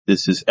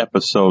This is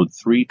episode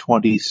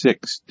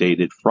 326,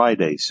 dated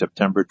Friday,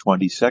 September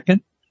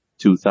 22nd,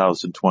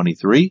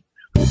 2023.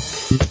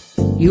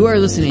 You are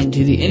listening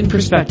to the In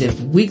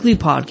Perspective weekly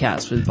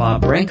podcast with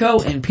Bob Branco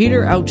and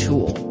Peter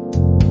O'Toole.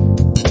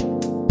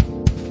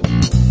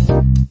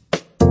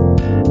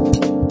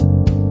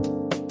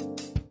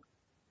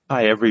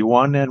 Hi,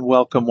 everyone, and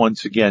welcome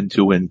once again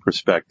to In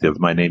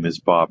Perspective. My name is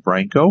Bob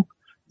Branco.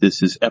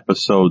 This is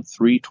episode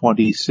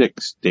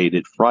 326,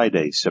 dated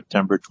Friday,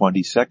 September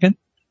 22nd,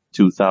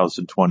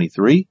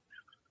 2023.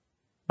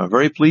 I'm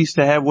very pleased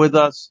to have with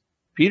us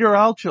Peter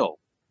O'Toole.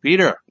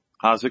 Peter,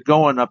 how's it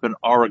going up in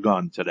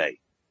Oregon today?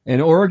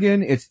 In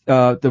Oregon, it's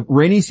the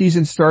rainy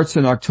season starts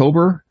in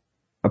October,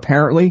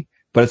 apparently,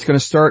 but it's going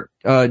to start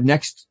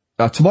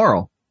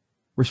tomorrow.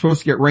 We're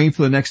supposed to get rain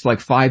for the next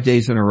 5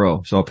 days in a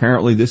row. So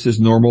apparently this is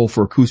normal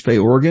for Coos Bay,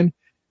 Oregon.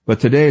 But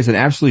today is an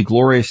absolutely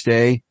glorious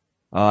day.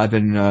 I've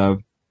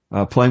been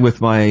playing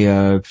with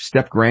my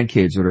step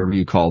grandkids, whatever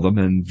you call them,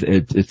 and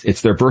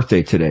it's their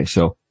birthday today.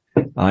 So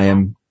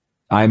I'm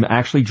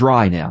actually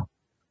dry now.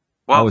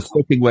 Well, I was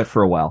soaking wet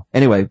for a while.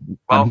 Anyway,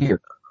 I'm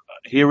here.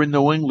 Here in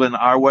New England,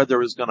 our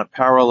weather is going to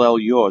parallel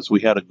yours.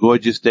 We had a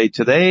gorgeous day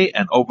today,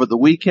 and over the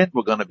weekend,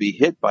 we're going to be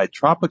hit by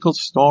Tropical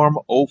Storm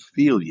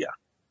Ophelia.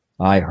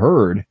 I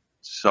heard.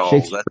 So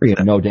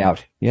Shakespearean, no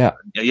doubt. Yeah.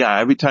 Yeah,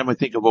 every time I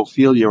think of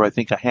Ophelia, I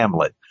think of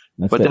Hamlet.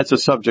 That's a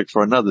subject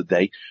for another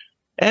day.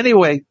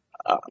 Anyway,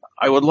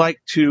 I would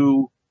like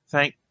to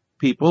thank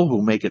people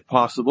who make it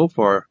possible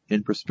for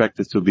In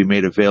Perspective to be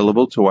made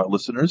available to our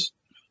listeners.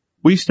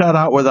 We start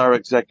out with our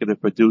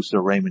executive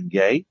producer, Raymond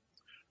Gay,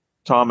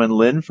 Tom and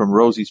Lynn from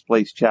Rosie's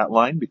Place chat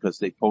line, because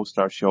they post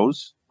our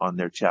shows on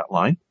their chat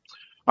line.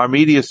 Our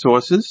media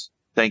sources,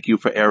 thank you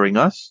for airing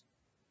us.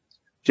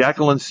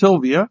 Jacqueline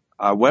Sylvia,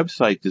 our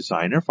website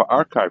designer for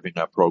archiving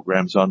our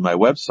programs on my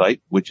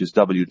website, which is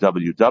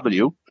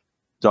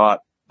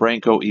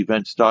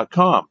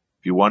www.brancoevents.com.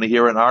 If you want to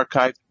hear an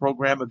archived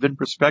program of In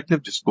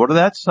Perspective, just go to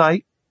that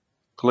site,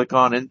 click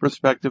on In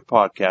Perspective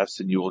Podcasts,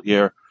 and you will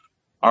hear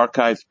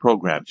archived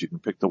programs. You can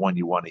pick the one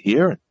you want to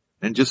hear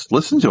and just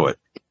listen to it.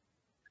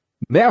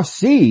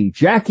 Merci,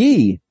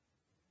 Jackie.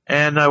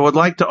 And I would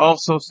like to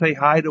also say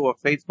hi to a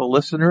faithful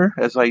listener,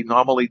 as I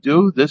normally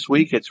do. This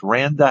week, it's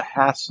Randa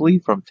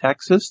Hasley from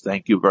Texas.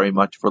 Thank you very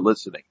much for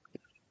listening.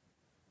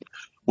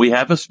 We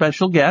have a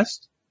special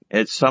guest.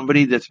 It's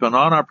somebody that's been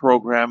on our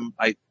program,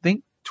 I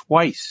think,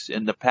 twice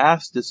in the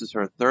past. This is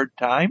her third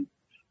time.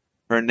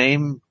 Her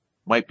name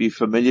might be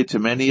familiar to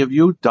many of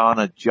you,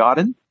 Donna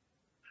Jodhan.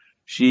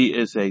 She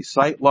is a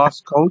sight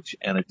loss coach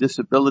and a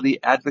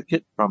disability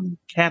advocate from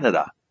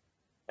Canada.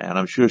 And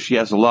I'm sure she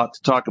has a lot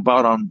to talk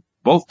about on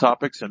both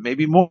topics and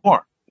maybe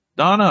more.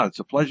 Donna, it's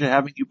a pleasure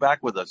having you back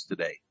with us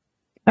today.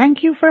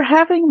 Thank you for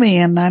having me,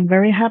 and I'm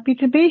very happy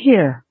to be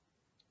here.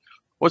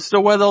 What's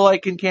the weather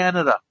like in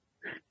Canada?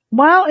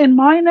 Well, in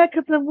my neck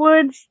of the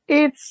woods,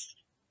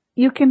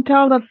 you can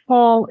tell that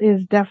fall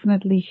is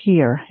definitely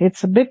here.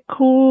 It's a bit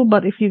cool,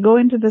 but if you go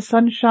into the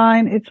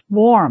sunshine, it's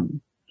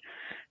warm.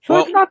 So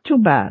it's not too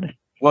bad.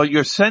 Well,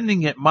 you're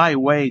sending it my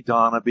way,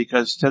 Donna,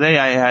 because today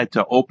I had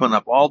to open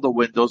up all the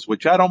windows,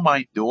 which I don't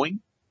mind doing.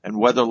 And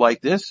weather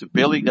like this, it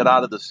barely got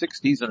out of the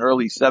 60s and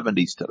early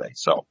 70s today.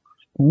 So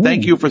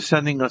thank you for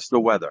sending us the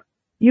weather.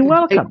 You're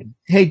welcome.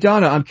 Hey,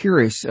 Donna, I'm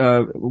curious.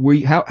 How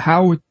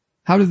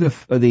did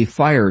the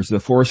fires, the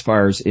forest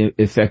fires,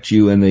 affect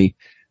you and the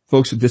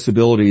folks with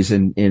disabilities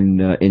in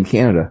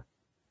Canada?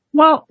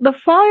 Well, the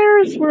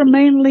fires were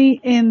mainly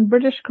in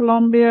British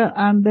Columbia,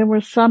 and there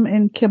were some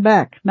in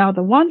Quebec. Now,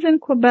 the ones in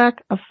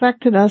Quebec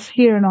affected us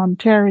here in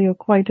Ontario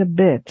quite a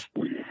bit,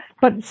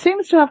 but it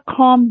seems to have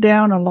calmed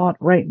down a lot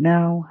right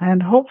now,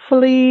 and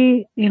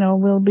hopefully,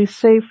 we'll be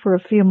safe for a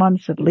few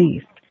months at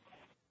least.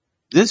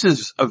 This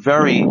is a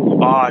very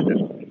odd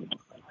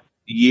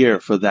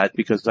year for that,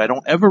 because I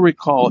don't ever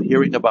recall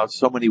hearing about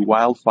so many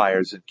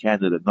wildfires in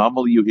Canada.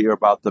 Normally you hear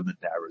about them in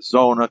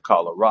Arizona,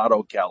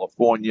 Colorado,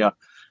 California.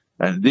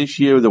 And this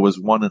year there was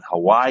one in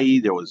Hawaii.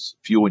 There was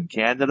a few in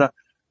Canada.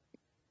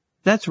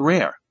 That's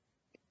rare.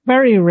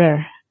 Very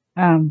rare.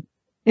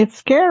 It's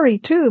scary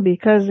too,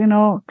 because,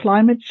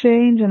 climate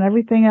change and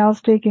everything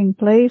else taking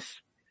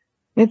place.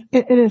 It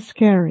is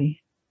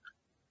scary.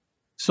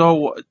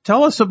 So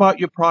tell us about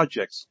your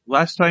projects.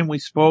 Last time we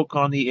spoke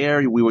on the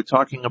air, we were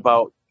talking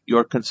about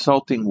your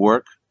consulting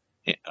work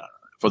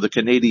for the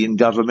Canadian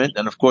government.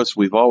 And of course,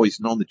 we've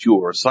always known that you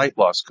were a sight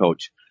loss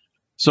coach.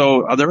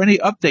 So are there any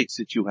updates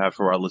that you have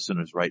for our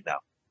listeners right now?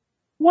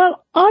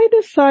 Well, I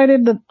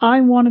decided that I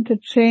wanted to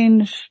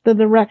change the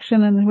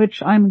direction in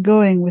which I'm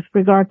going with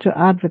regard to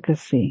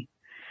advocacy.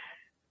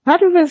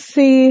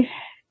 Advocacy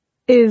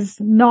is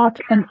not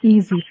an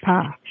easy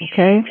path,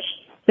 okay?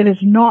 It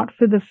is not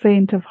for the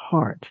faint of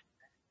heart.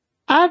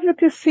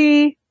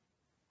 Advocacy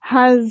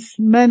has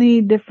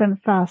many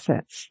different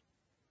facets.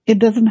 It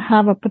doesn't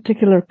have a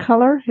particular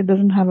color. It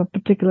doesn't have a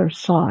particular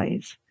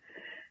size.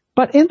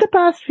 But in the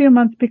past few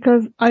months,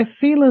 because I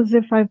feel as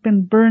if I've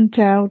been burnt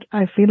out,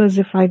 I feel as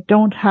if I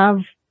don't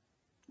have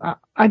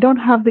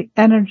the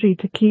energy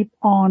to keep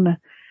on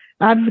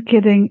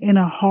advocating in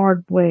a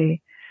hard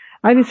way.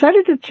 I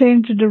decided to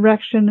change the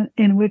direction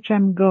in which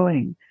I'm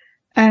going.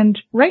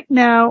 And right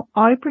now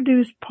I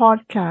produce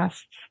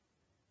podcasts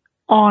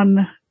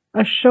on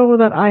a show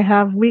that I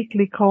have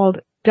weekly called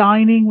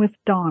Dining with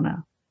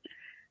Donna.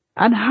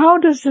 And how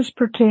does this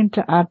pertain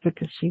to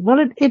advocacy? Well,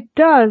 it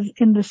does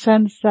in the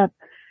sense that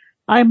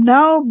I'm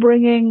now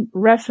bringing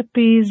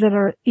recipes that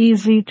are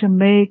easy to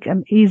make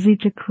and easy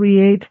to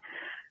create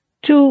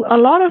to a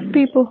lot of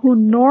people who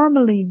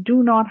normally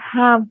do not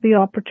have the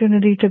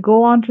opportunity to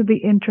go onto the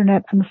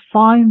internet and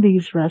find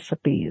these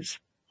recipes.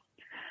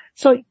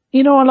 So,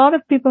 a lot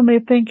of people may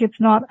think it's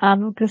not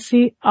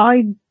advocacy.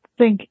 I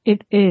think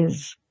it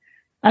is.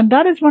 And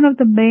that is one of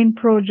the main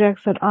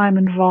projects that I'm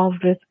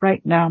involved with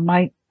right now,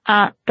 my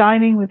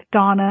Dining with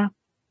Donna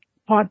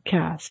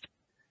podcast.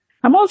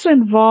 I'm also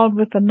involved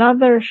with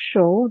another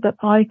show that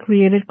I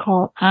created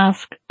called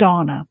Ask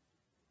Donna.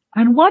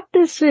 And what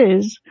this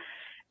is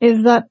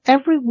that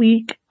every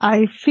week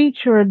I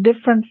feature a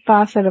different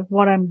facet of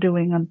what I'm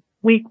doing. And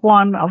week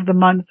 1 of the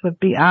month would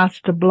be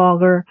Ask the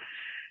Blogger,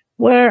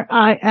 where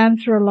I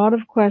answer a lot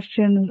of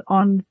questions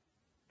on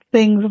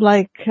things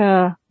like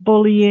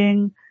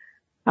bullying.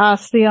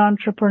 Ask the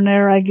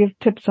Entrepreneur. I give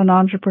tips on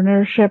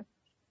entrepreneurship.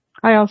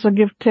 I also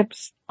give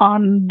tips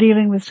on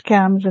dealing with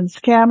scams and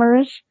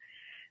scammers.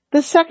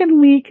 The second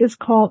week is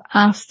called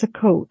Ask the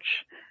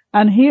Coach.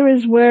 And here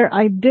is where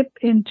I dip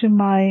into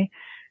my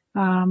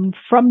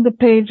from the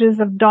pages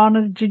of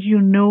Donna's Did You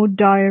Know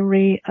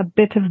diary, a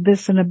bit of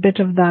this and a bit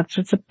of that.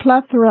 So it's a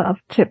plethora of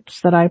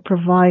tips that I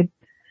provide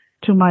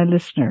to my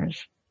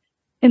listeners.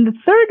 In the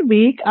third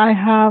week, I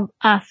have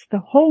Ask the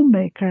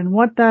Homemaker. And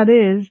what that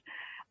is,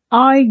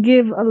 I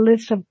give a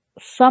list of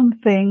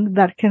something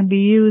that can be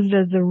used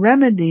as a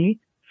remedy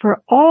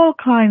for all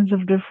kinds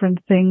of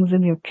different things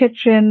in your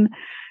kitchen,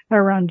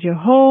 around your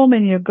home,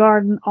 in your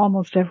garden,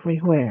 almost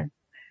everywhere.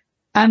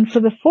 And for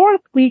the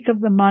fourth week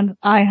of the month,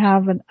 I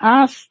have an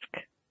Ask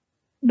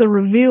the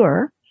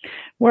Reviewer,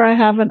 where I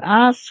have an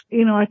ask,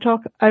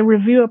 I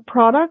review a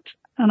product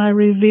and I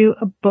review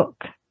a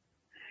book.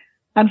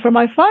 And for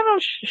my final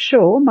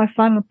show, my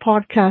final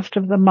podcast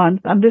of the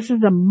month, and this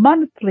is a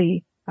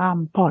monthly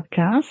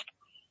podcast,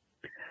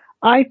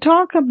 I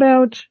talk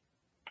about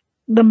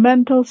the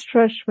mental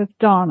stretch with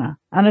Donna.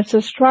 And it's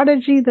a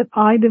strategy that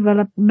I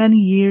developed many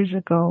years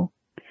ago,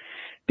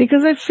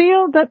 because I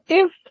feel that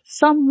if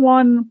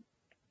someone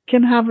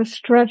can have a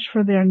stretch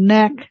for their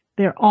neck,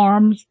 their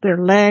arms,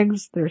 their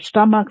legs, their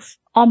stomachs,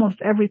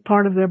 almost every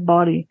part of their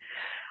body,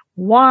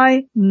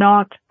 why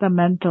not the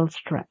mental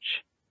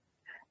stretch?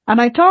 And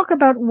I talk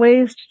about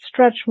ways to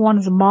stretch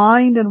one's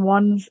mind and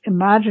one's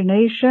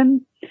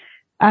imagination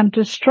and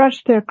to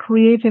stretch their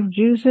creative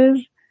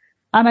juices.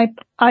 And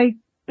I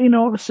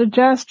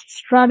suggest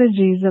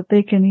strategies that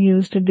they can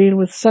use to deal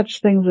with such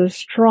things as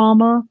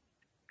trauma,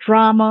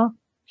 drama,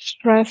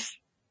 stress,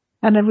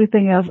 and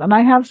everything else. And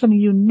I have some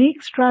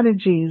unique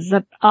strategies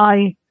that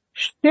I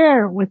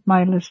share with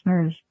my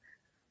listeners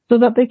so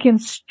that they can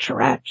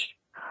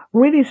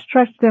really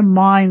stretch their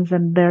minds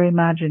and their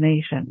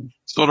imaginations.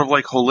 Sort of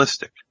like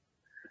holistic.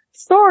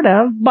 Sort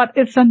of, but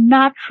it's a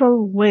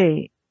natural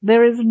way.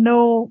 There is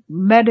no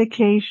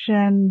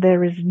medication.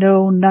 There is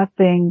no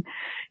nothing.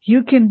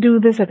 You can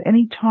do this at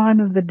any time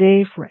of the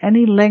day for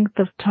any length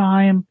of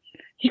time.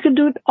 You can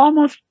do it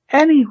almost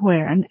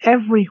anywhere and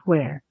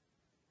everywhere.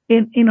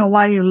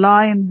 While you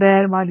lie in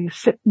bed, while you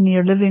sit in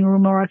your living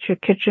room or at your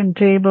kitchen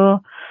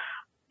table,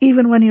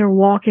 even when you're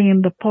walking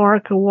in the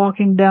park or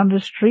walking down the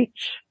street.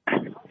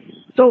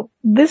 So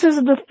this is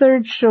the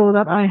third show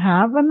that I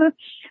have, and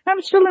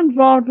I'm still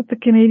involved with the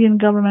Canadian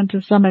government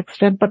to some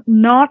extent, but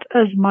not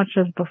as much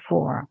as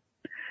before.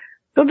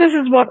 So this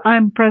is what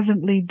I'm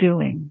presently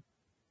doing.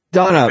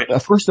 Donna,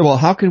 first of all,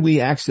 how can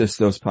we access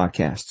those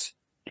podcasts?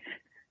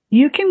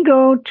 You can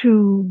go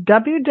to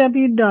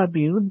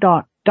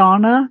www.Donna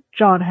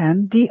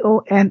Jodhan,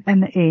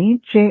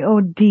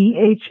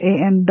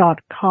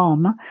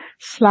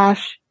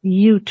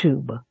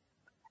 DonnaJodhan.com/YouTube.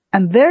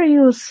 And there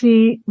you'll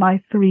see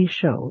my 3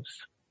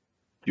 shows.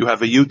 You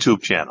have a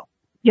YouTube channel.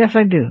 Yes,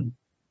 I do.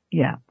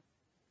 Yeah.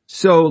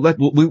 So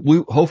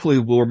we hopefully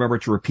we'll remember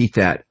to repeat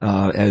that,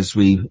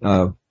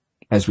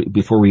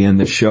 before we end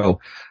the show.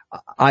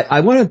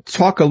 I want to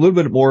talk a little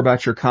bit more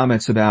about your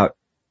comments about,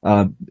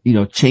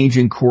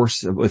 changing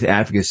course with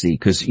advocacy,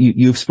 because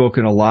you've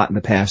spoken a lot in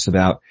the past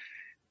about,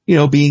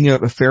 being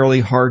a fairly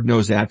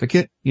hard-nosed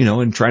advocate,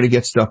 and trying to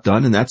get stuff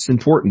done, and that's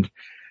important.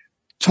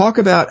 Talk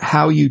about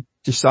how you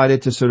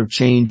decided to sort of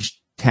change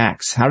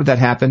tacks. How did that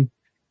happen?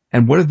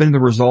 And what have been the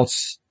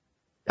results?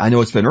 I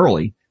know it's been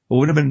early, but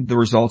what have been the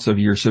results of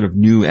your sort of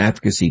new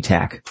advocacy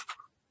tack?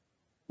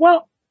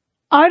 Well,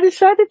 I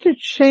decided to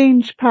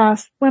change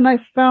past when I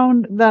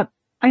found that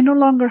I no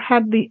longer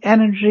had the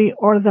energy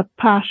or the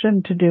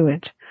passion to do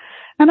it.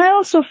 And I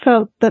also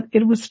felt that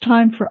it was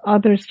time for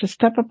others to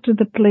step up to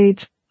the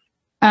plate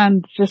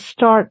and just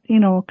start,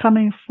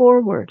 coming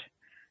forward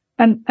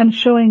and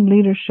showing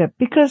leadership,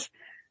 because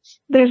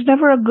there's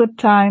never a good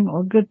time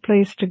or good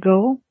place to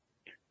go.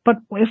 But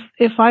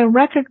if I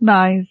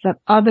recognize that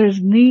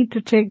others need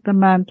to take the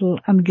mantle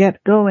and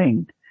get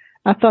going,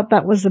 I thought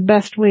that was the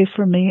best way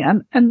for me.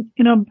 And,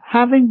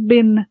 having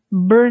been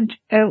burnt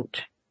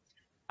out,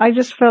 I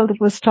just felt it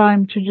was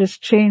time to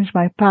just change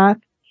my path.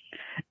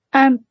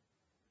 And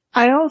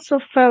I also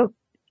felt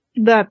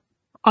that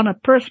on a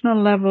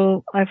personal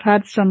level, I've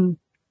had some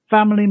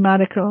family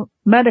medical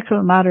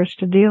matters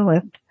to deal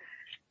with.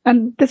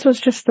 And this was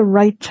just the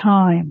right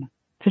time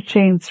to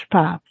change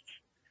paths.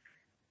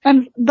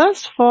 And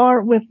thus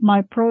far with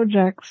my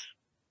projects,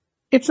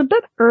 it's a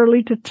bit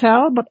early to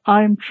tell, but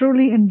I'm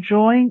truly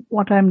enjoying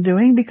what I'm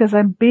doing because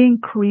I'm being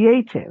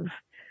creative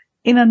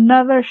in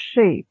another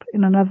shape,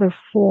 in another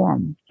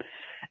form.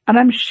 And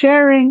I'm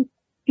sharing,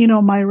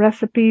 my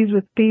recipes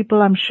with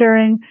people. I'm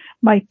sharing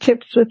my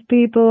tips with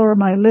people or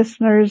my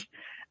listeners.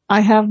 I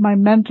have my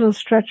mental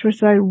stretch,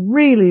 which I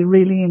really,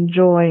 really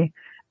enjoy,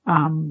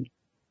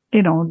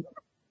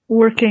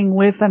 working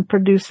with and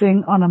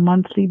producing on a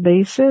monthly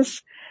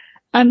basis.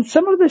 And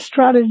some of the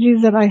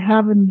strategies that I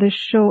have in this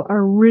show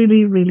are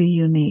really, really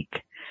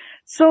unique.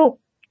 So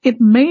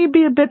it may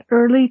be a bit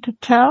early to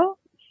tell,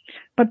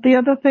 but the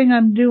other thing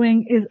I'm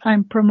doing is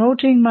I'm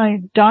promoting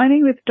my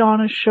Dining with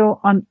Donna show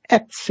on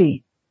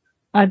Etsy.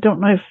 I don't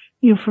know if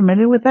you're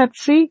familiar with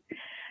Etsy,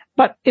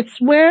 but it's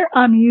where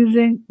I'm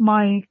using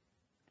my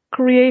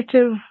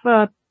creative,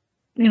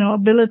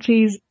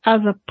 abilities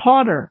as a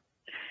potter.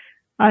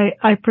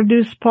 I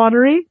produce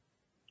pottery,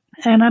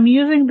 and I'm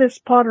using this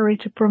pottery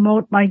to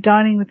promote my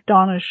Dining with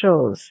Donna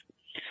shows.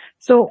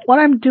 So what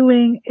I'm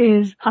doing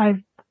is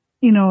I've,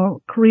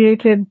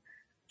 created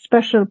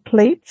special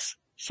plates,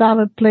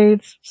 salad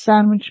plates,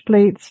 sandwich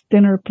plates,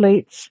 dinner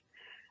plates.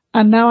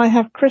 And now I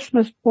have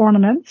Christmas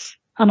ornaments,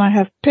 and I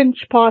have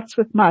pinch pots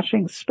with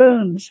matching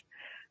spoons,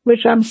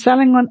 which I'm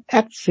selling on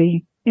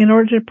Etsy in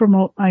order to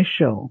promote my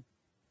show.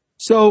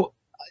 So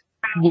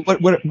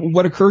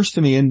what occurs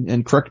to me,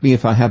 and correct me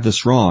if I have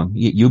this wrong,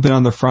 you've been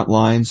on the front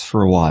lines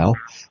for a while,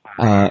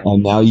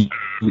 and now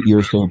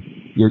you're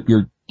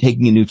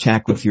taking a new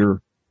tack with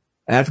your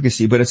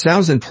advocacy, but it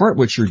sounds in part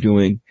what you're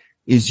doing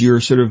is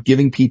you're sort of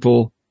giving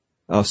people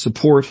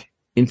support,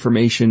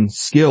 information,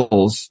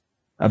 skills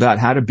about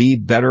how to be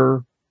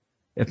better,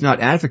 if not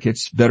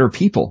advocates, better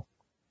people.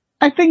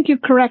 I think you're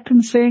correct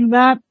in saying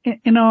that.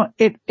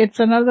 It's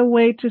another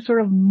way to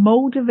sort of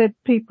motivate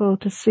people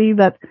to see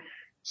that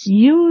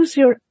use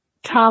your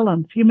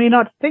talent. You may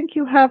not think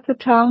you have the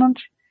talent.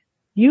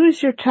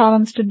 Use your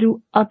talents to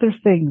do other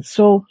things.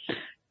 So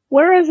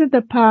whereas in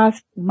the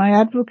past, my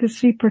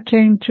advocacy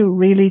pertained to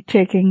really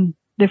taking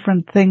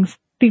different things,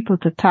 people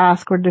to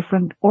task or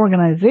different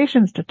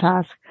organizations to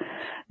task,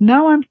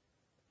 now I'm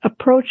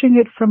approaching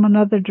it from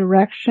another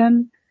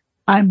direction.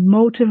 I'm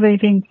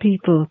motivating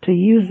people to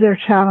use their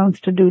talents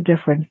to do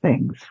different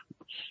things.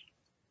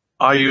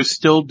 Are you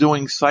still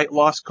doing sight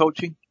loss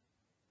coaching?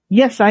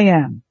 Yes, I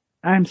am.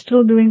 I'm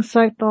still doing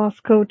sight loss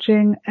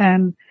coaching,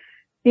 and,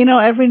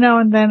 every now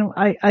and then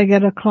I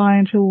get a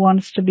client who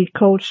wants to be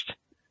coached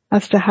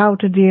as to how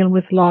to deal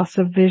with loss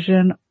of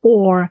vision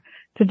or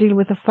to deal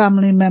with a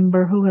family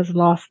member who has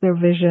lost their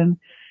vision.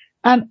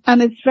 And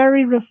it's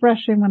very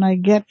refreshing when I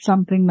get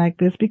something like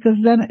this,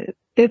 because then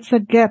it's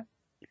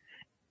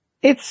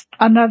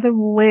another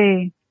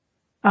way,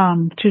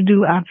 to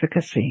do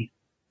advocacy.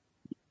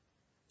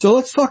 So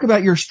let's talk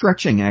about your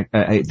stretching.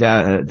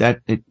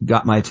 That it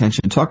got my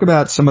attention. Talk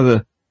about some of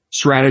the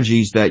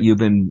strategies that you've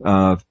been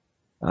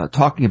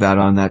talking about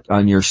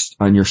on your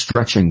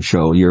stretching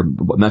show, your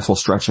mental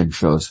stretching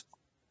shows.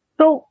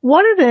 So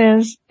what it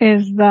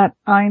is that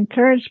I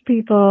encourage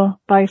people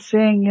by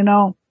saying,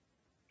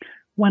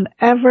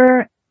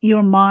 whenever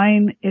your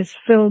mind is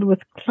filled with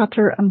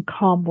clutter and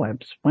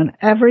cobwebs,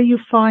 whenever you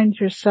find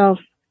yourself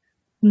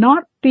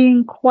not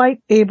being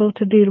quite able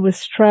to deal with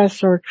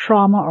stress or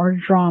trauma or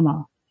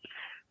drama,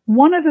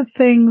 one of the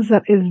things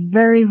that is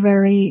very,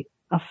 very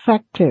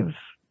effective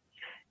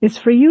is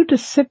for you to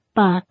sit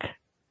back,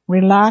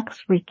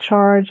 relax,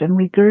 recharge, and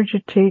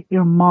regurgitate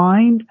your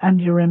mind and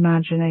your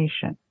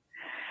imagination.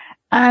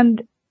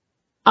 And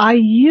I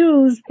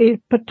use a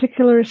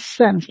particular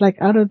sense, like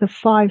out of the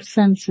 5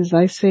 senses,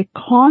 I say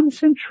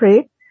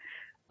concentrate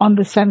on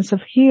the sense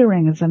of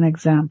hearing as an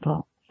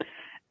example.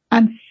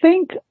 And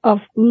think of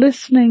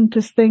listening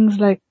to things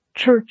like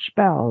church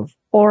bells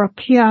or a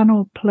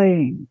piano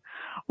playing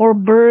or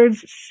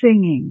birds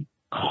singing.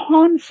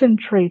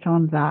 Concentrate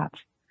on that.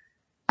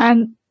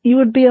 And you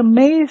would be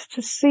amazed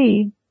to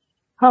see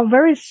how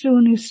very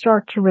soon you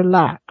start to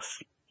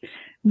relax.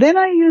 Then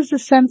I use the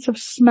sense of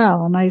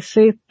smell, and I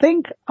say,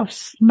 think of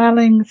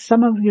smelling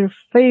some of your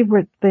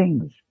favorite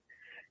things.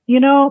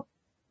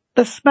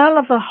 The smell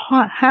of a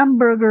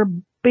hamburger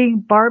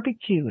being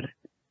barbecued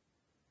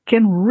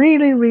can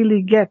really,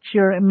 really get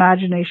your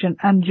imagination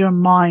and your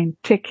mind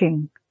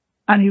ticking.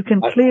 And you can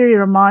clear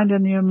your mind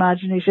and your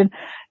imagination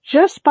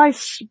just by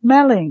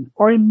smelling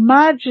or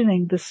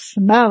imagining the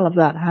smell of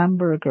that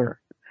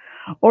hamburger,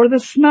 or the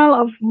smell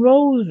of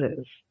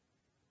roses,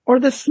 or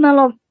the smell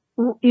of,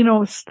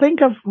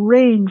 think of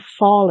rain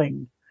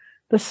falling,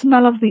 the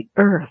smell of the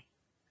earth.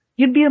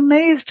 you'd be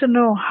amazed to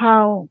know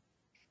how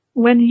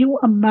when you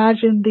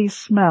imagine these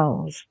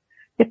smells,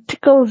 it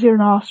tickles your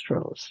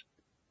nostrils.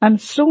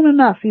 And soon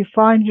enough, you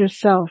find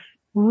yourself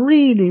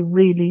really,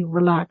 really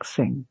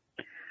relaxing.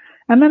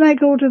 And then I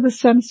go to the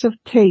sense of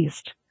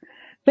taste.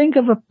 Think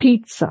of a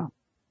pizza.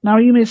 Now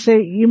you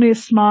may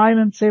smile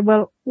and say,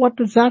 well, what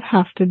does that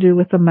have to do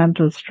with a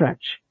mental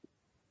stretch?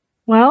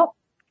 Well,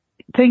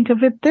 think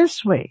of it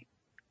this way.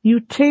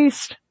 You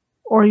taste,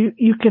 or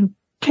you can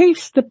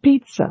taste the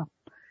pizza.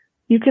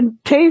 You can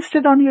taste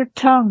it on your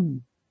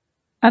tongue.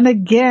 And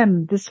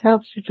again, this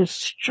helps you to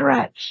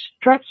stretch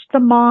the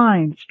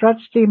mind,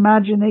 stretch the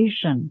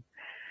imagination.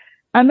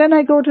 And then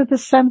I go to the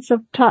sense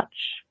of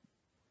touch.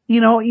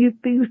 You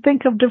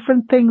think of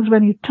different things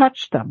when you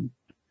touch them.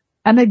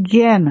 And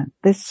again,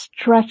 this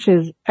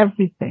stretches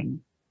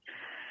everything.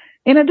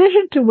 In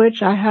addition to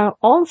which, I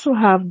also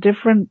have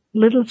different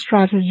little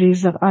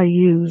strategies that I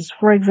use.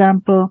 For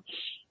example,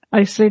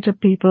 I say to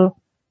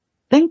people,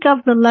 think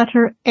of the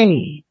letter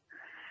A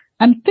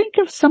and think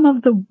of some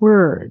of the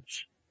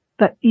words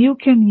that you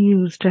can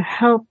use to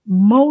help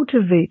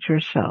motivate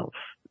yourself.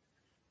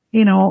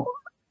 The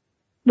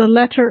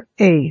letter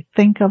A,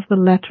 think of the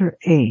letter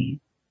A.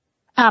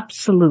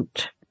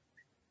 Absolute.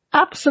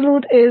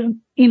 Absolute is,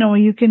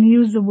 you can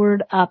use the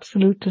word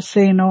absolute to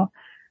say,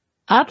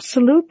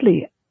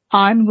 absolutely,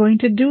 I'm going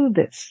to do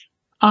this.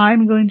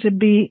 I'm going to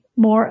be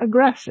more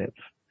aggressive.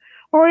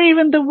 Or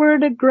even the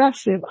word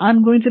aggressive,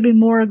 I'm going to be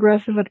more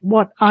aggressive at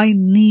what I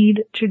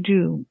need to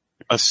do.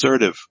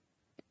 Assertive.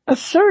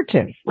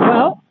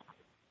 Well,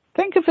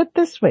 think of it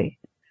this way.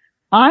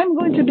 I'm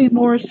going to be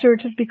more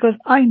assertive because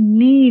I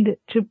need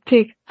to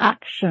take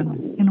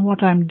action in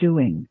what I'm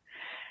doing.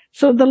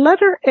 So the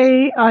letter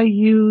A I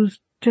use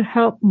to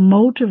help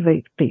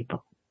motivate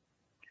people.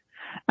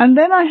 And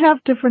then I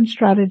have different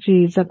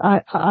strategies that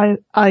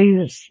I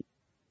use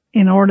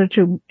in order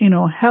to,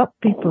 help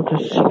people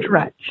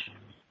to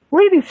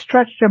really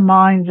stretch their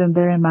minds and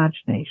their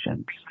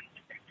imaginations.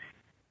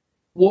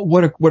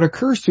 What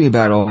occurs to me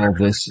about all of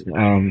this,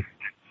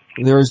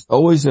 there's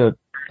always a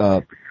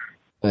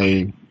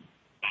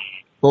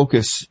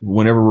focus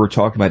whenever we're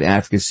talking about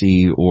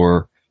advocacy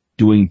or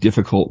doing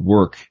difficult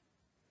work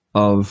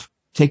of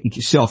taking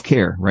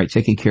self-care, right?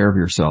 Taking care of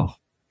yourself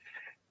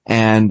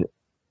and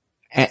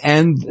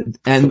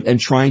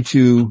trying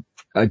to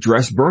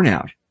address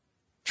burnout,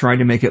 trying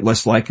to make it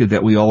less likely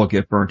that we all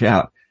get burnt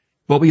out.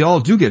 But we all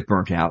do get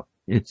burnt out.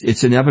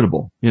 It's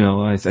inevitable.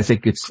 I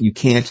think you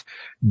can't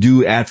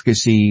do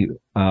advocacy,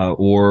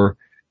 or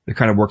the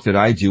kind of work that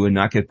I do and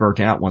not get burnt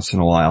out once in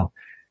a while.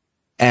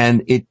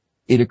 And it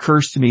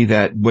occurs to me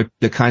that what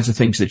the kinds of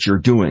things that you're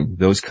doing,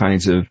 those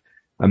kinds of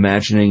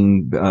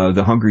imagining,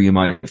 the hunger you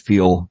might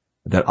feel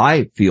that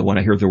I feel when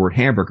I hear the word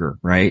hamburger,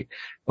 right?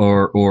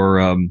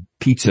 Or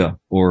pizza,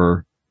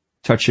 or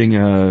touching,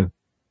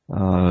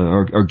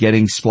 or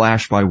getting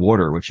splashed by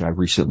water, which I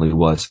recently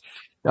was.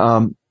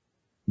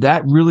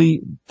 That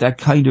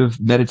kind of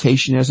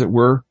meditation, as it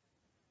were,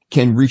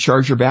 can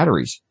recharge your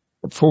batteries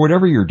for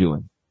whatever you're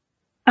doing.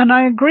 And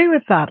I agree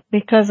with that,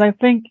 because I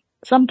think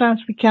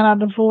sometimes we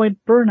cannot avoid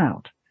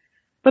burnout.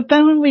 But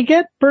then when we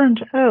get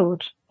burnt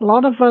out, a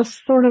lot of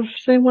us sort of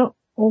say, well,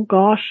 oh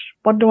gosh,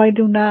 what do I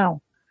do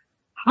now?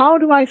 How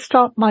do I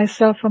stop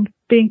myself from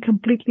being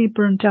completely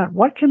burnt out?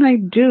 What can I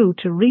do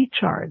to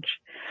recharge?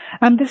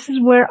 And this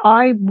is where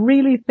I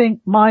really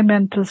think my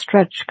mental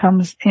stretch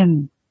comes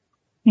in,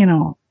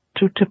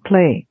 to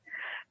play.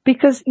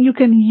 Because you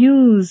can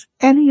use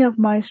any of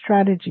my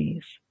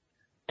strategies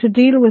to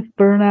deal with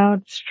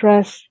burnout,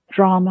 stress,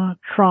 drama,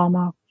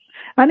 trauma,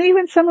 and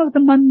even some of the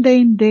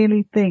mundane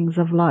daily things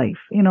of life.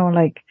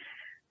 Like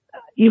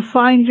you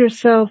find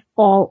yourself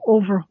all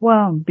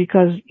overwhelmed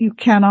because you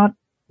cannot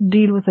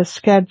deal with a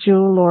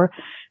schedule, or,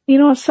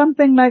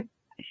 something like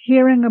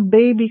hearing a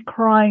baby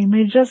crying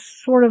may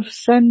just sort of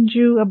send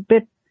you a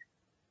bit,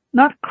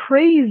 not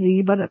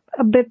crazy, but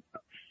a bit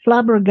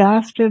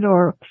flabbergasted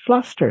or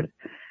flustered,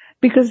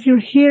 because you're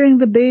hearing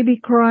the baby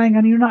crying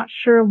and you're not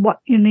sure what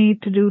you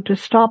need to do to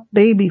stop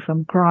baby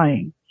from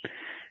crying.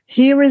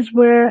 Here is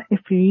where,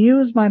 if you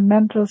use my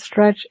mental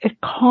stretch,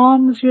 it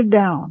calms you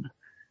down.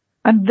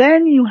 And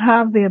then you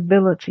have the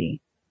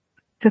ability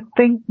to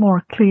think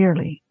more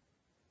clearly.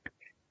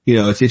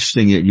 It's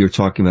interesting that you're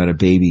talking about a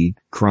baby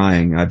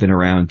crying. I've been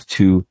around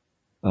two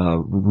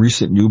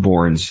recent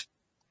newborns,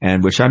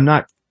 and which I'm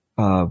not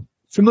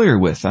familiar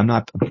with. I'm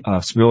not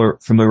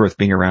familiar with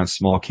being around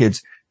small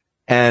kids.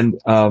 And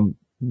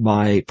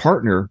my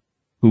partner,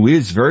 who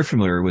is very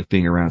familiar with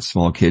being around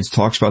small kids,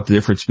 talks about the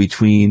difference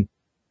between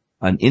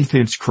an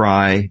infant's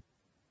cry,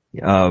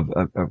 a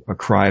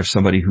cry of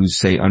somebody who's,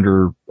 say,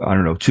 under,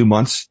 2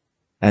 months,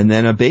 and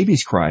then a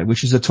baby's cry,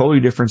 which is a totally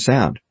different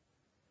sound.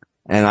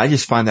 And I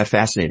just find that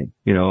fascinating,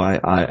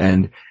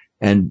 and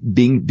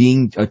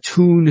being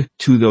attuned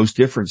to those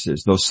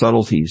differences, those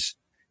subtleties,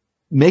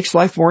 makes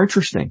life more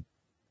interesting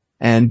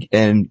and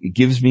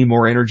gives me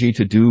more energy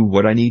to do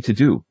what I need to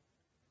do.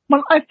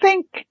 Well, I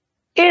think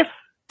if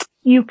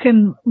you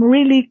can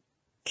really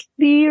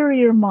clear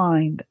your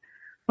mind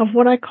of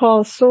what I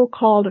call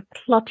so-called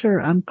clutter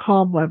and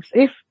cobwebs.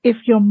 If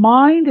your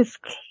mind is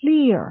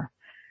clear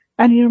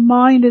and your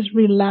mind is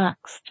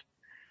relaxed,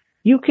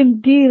 you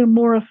can deal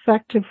more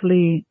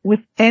effectively with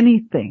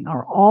anything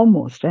or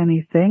almost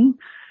anything.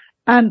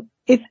 And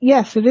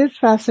yes, it is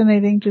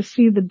fascinating to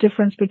see the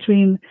difference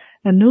between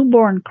a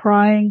newborn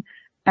crying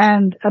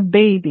and a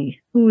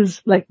baby who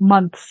is like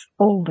months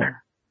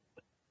older.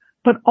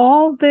 But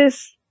all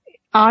this,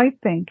 I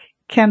think,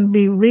 can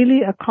be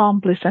really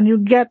accomplished, and you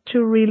get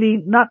to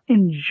really not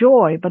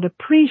enjoy, but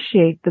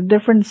appreciate the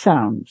different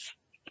sounds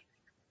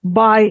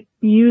by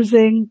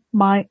using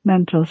my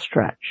mental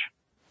stretch.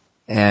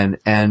 And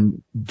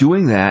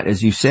doing that,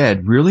 as you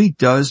said, really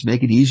does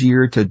make it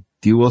easier to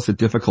deal with the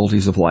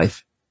difficulties of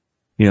life.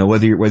 You know,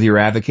 whether you're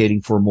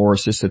advocating for more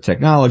assistive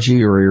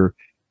technology or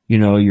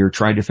you're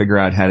trying to figure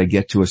out how to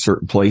get to a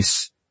certain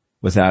place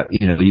without,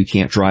 you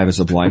can't drive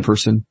as a blind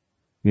person,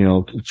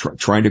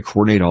 trying to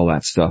coordinate all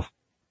that stuff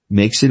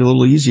makes it a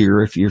little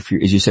easier if you're,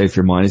 as you say, if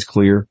your mind is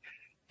clear,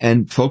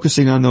 and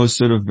focusing on those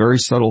sort of very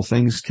subtle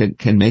things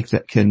can make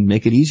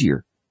it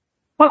easier.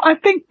 Well, I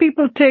think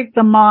people take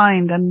the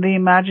mind and the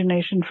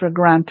imagination for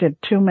granted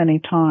too many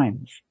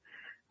times.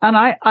 And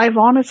I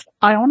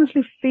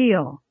honestly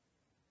feel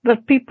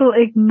that people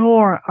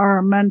ignore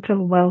our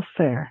mental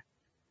welfare.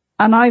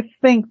 And I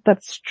think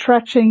that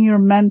stretching your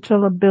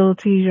mental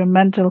abilities, your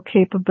mental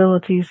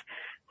capabilities,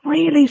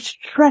 really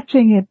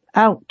stretching it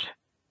out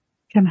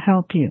can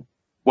help you.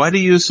 Why do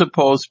you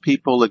suppose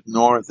people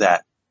ignore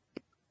that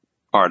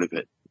part of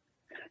it?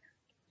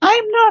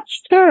 I'm not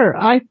sure.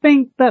 I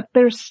think that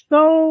they're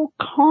so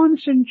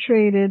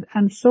concentrated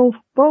and so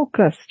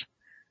focused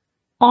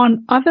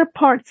on other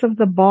parts of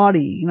the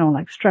body,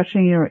 like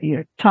stretching your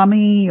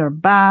tummy, your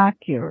back,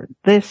 your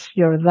this,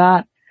 your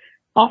that.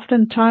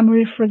 Oftentimes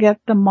we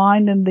forget the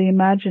mind and the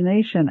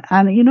imagination.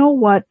 And you know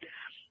what?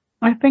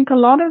 I think a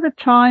lot of the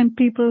time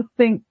people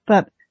think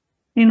that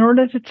in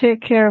order to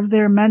take care of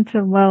their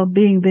mental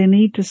well-being, they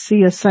need to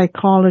see a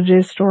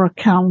psychologist or a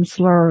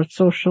counselor or a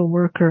social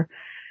worker.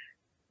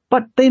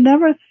 But they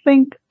never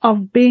think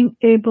of being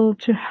able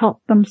to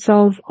help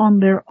themselves on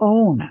their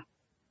own.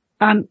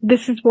 And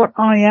this is what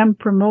I am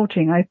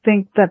promoting. I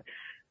think that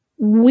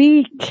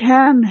we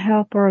can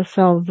help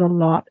ourselves a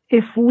lot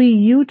if we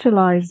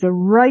utilize the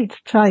right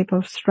type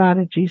of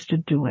strategies to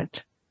do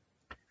it.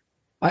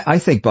 I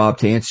think, Bob,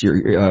 to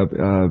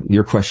answer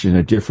your question in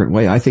a different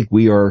way, I think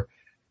we are,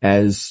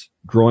 as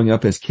growing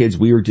up as kids,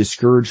 we were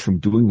discouraged from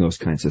doing those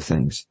kinds of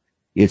things.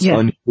 It's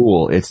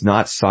uncool. It's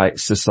not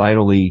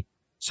societally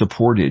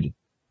supported.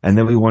 And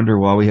then we wonder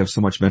why we have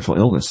so much mental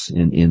illness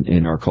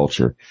in our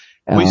culture.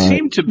 We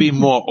seem to be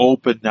more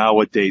open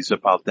nowadays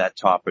about that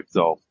topic,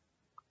 though.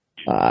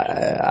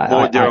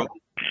 There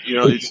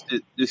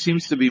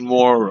seems to be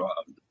more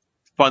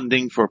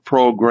funding for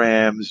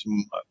programs,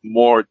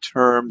 more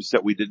terms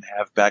that we didn't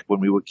have back when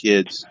we were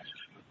kids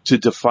to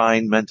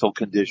define mental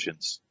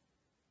conditions.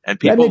 And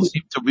people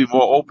seem to be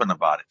more open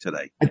about it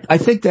today. I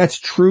think that's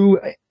true.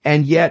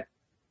 And yet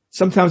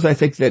sometimes I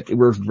think that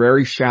we're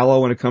very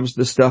shallow when it comes to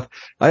this stuff.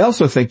 I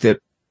also think that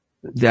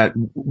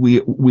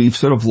we've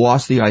sort of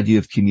lost the idea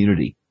of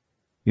community.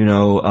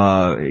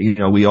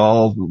 We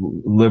all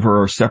live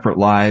our separate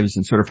lives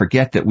and sort of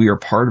forget that we are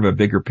part of a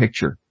bigger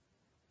picture.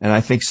 And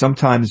I think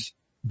sometimes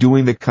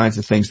doing the kinds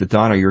of things that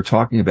Donna, you're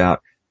talking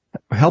about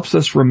helps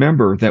us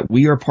remember that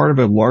we are part of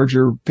a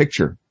larger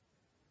picture.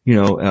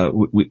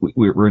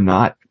 We're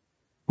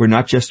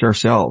not just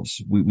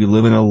ourselves. We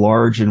live in a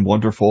large and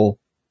wonderful,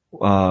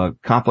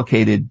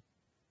 complicated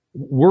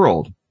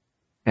world.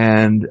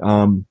 And,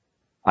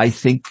 I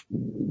think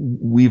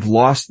we're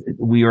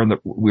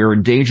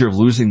in danger of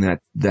losing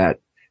that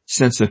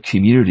sense of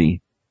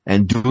community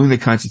and doing the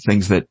kinds of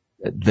things that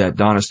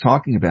Donna's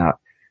talking about.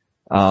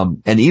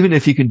 And even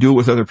if you can do it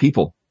with other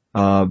people,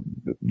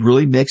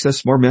 really makes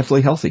us more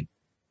mentally healthy.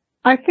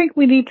 I think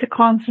we need to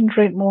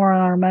concentrate more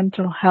on our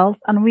mental health,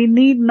 and we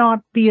need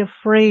not be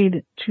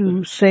afraid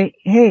to say,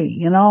 hey,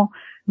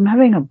 I'm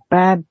having a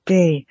bad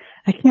day.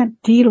 I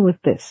can't deal with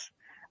this.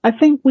 I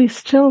think we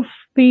still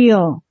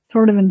feel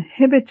sort of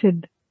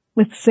inhibited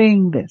with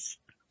saying this.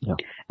 Yeah.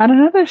 And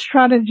another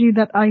strategy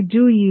that I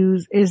do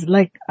use is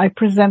I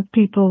present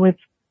people with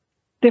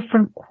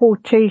different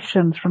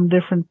quotations from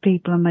different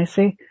people, and I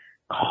say,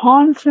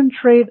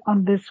 concentrate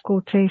on this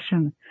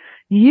quotation.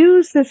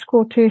 Use this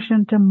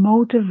quotation to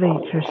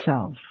motivate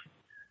yourself.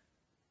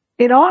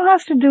 It all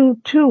has to do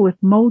too with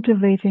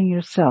motivating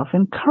yourself,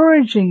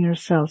 encouraging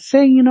yourself,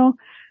 saying,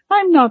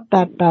 I'm not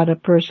that bad a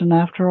person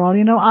after all.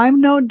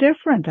 I'm no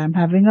different. I'm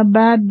having a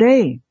bad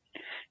day.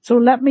 So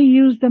let me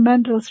use the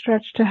mental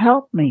stretch to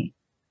help me,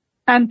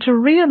 and to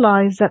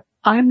realize that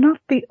I'm not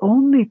the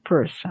only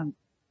person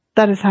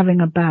that is having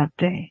a bad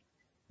day.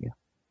 Yeah.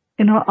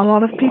 A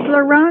lot of people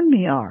around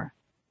me are,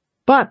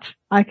 but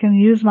I can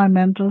use my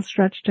mental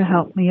stretch to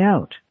help me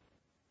out.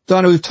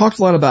 Donna, we've talked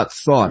a lot about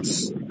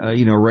thoughts,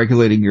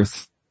 regulating your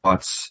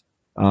thoughts,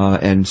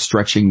 and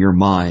stretching your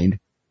mind.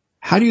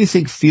 How do you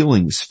think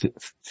feelings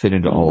fit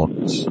into all of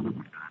this?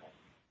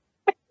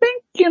 I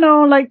think,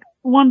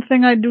 one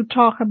thing I do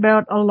talk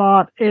about a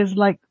lot is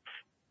like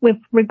with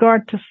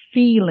regard to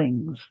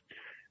feelings.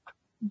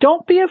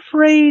 Don't be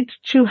afraid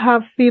to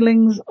have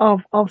feelings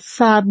of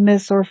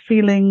sadness or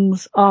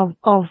feelings of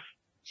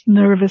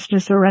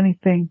nervousness or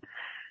anything.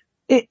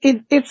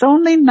 It's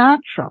only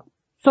natural.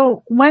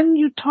 So when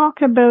you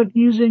talk about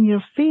using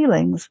your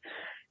feelings,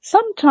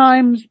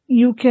 sometimes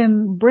you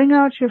can bring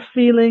out your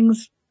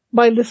feelings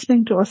by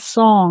listening to a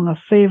song,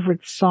 a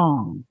favorite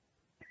song.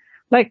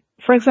 Like,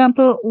 for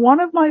example, one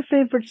of my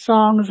favorite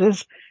songs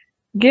is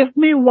Give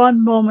Me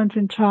One Moment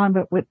in Time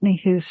by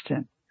Whitney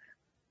Houston.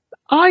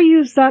 I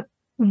use that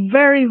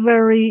very,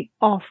 very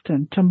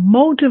often to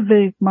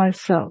motivate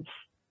myself.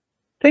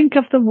 Think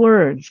of the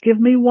words, give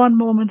me one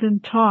moment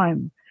in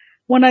time,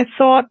 when I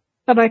thought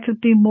that I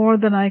could be more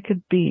than I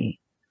could be.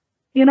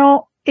 You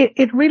know,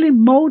 it really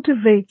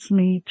motivates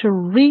me to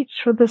reach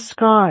for the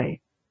sky.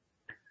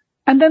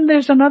 And then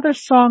there's another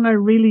song I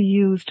really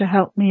use to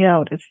help me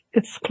out.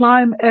 It's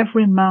Climb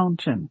Every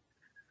Mountain.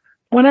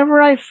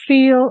 Whenever I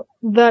feel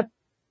that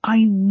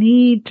I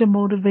need to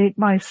motivate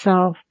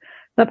myself,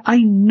 that I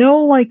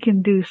know I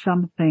can do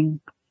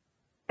something,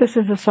 this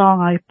is a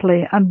song I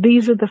play, and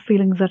these are the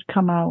feelings that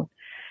come out.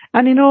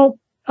 And you know,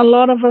 a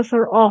lot of us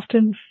are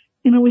often,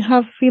 you know, we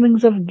have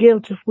feelings of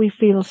guilt if we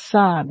feel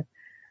sad.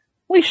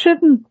 We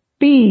shouldn't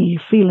be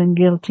feeling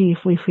guilty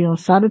if we feel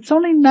sad. It's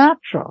only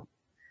natural.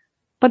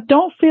 But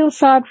don't feel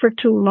sad for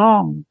too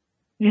long.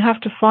 You have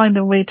to find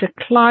a way to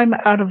climb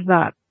out of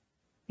that,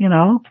 you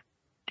know?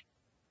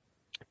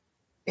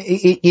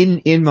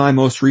 In my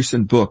most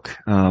recent book,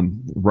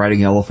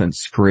 Writing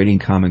Elephants, Creating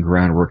Common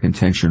Ground Where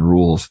Contention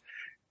Rules,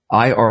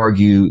 I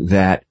argue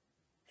that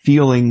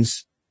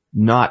feelings,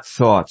 not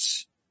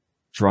thoughts,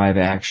 drive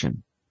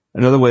action.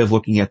 Another way of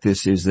looking at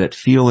this is that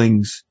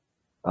feelings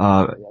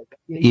are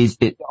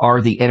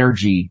the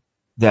energy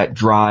that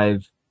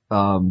drive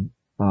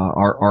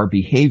our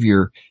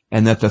behavior,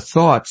 and that the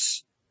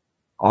thoughts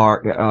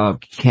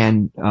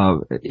can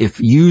if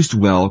used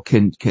well,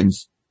 can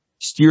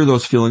steer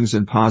those feelings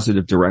in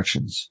positive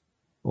directions,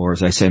 or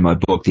as I say in my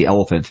book, the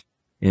elephant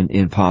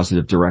in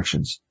positive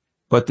directions.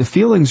 But the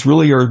feelings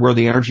really are where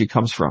the energy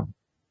comes from,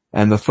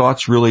 and the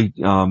thoughts really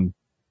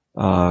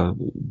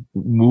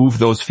move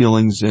those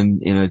feelings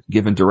in a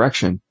given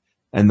direction.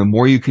 And the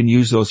more you can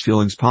use those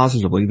feelings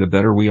positively, the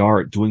better we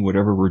are at doing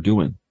whatever we're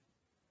doing.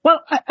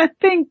 Well, I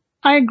think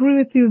I agree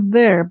with you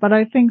there, but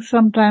I think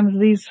sometimes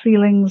these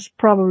feelings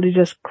probably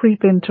just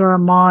creep into our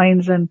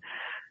minds and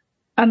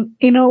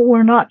you know,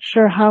 we're not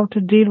sure how to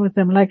deal with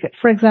them. Like,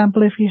 for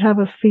example, if you have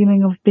a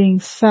feeling of being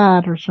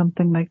sad or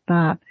something like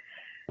that,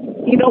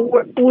 you know,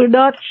 we're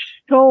not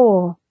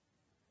sure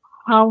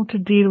how to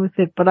deal with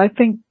it. But I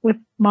think with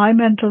my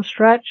mental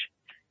stretch,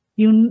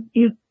 you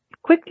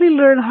quickly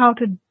learn how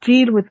to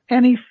deal with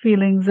any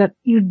feelings that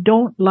you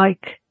don't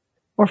like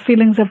or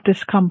feelings of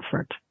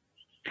discomfort.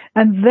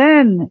 And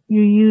then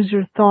you use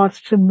your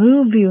thoughts to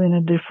move you in a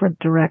different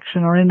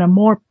direction or in a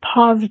more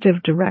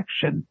positive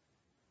direction.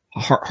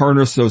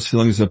 Harness those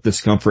feelings of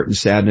discomfort and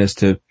sadness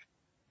to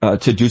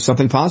do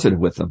something positive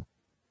with them.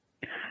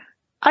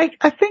 I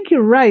think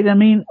you're right. I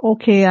mean,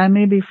 okay, I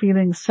may be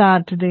feeling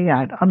sad today.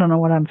 I don't know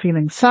what I'm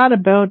feeling sad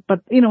about, but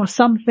you know,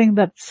 something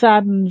that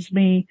saddens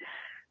me,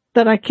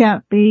 that I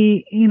can't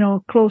be, you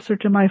know, closer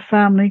to my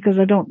family because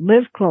I don't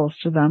live close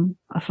to them.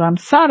 So I'm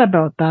sad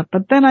about that.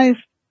 But then I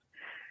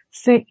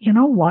say, you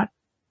know what?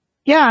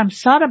 Yeah, I'm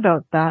sad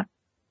about that,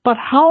 but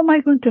how am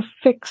I going to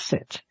fix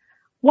it?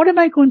 What am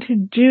I going to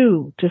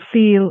do to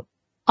feel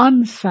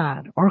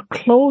unsad or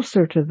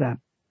closer to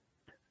them?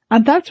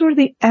 And that's where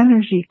the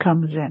energy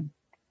comes in.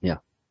 Yeah.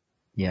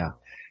 Yeah.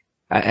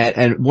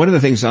 And one of the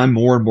things I'm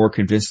more and more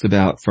convinced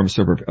about from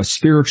sort of a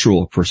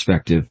spiritual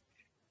perspective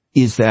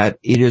is that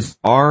it is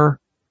our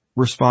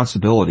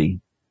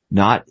responsibility,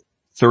 not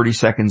 30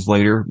 seconds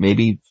later,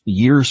 maybe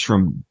years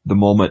from the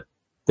moment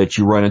that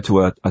you run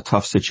into a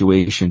tough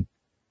situation,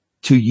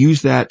 to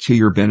use that to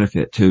your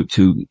benefit,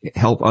 to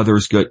help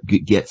others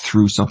get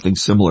through something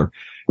similar,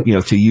 you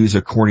know, to use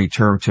a corny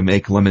term, to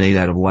make lemonade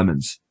out of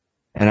lemons.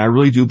 And I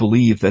really do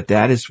believe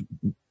that is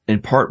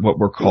in part what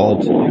we're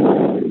called to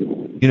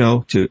do, you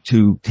know,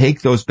 to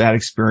take those bad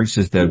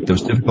experiences,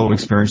 those difficult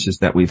experiences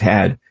that we've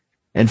had,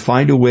 and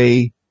find a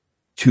way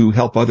to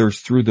help others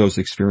through those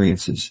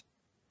experiences,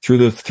 through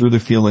the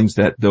feelings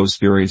that those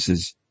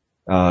experiences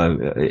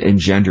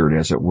engendered,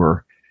 as it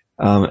were.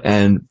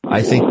 And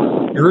I think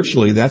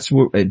spiritually, that's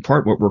in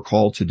part what we're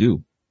called to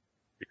do.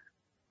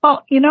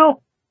 Well, you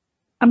know,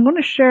 I'm going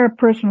to share a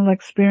personal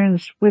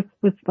experience with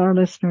our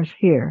listeners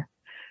here.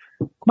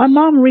 My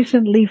mom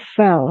recently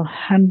fell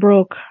and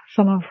broke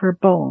some of her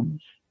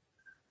bones.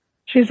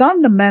 She's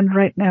on the mend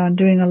right now and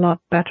doing a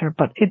lot better,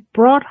 but it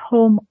brought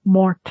home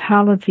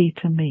mortality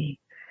to me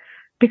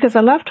because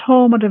I left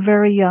home at a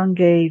very young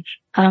age,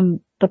 and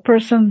the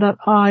person that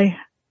I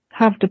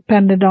have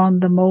depended on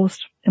the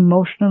most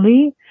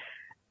emotionally,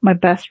 my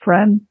best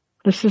friend,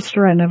 the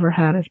sister I never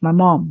had, is my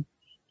mom.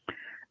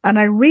 And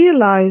I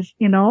realized,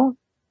 you know,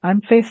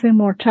 I'm facing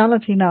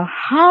mortality now.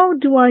 How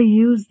do I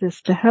use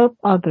this to help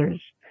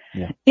others?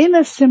 in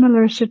a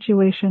similar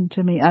situation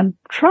to me. And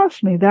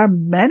trust me, there are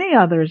many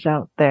others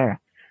out there,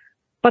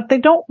 but they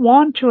don't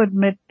want to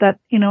admit that,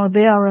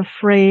 they are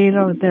afraid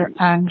or they're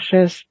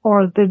anxious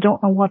or they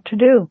don't know what to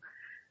do.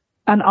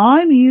 And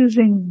I'm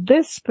using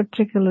this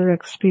particular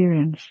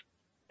experience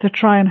to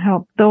try and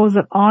help those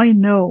that I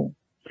know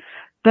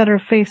that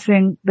are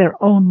facing their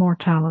own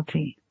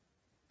mortality.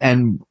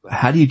 And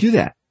how do you do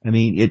that? I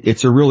mean,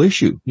 it's a real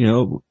issue.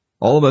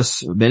 All of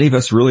us, many of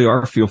us really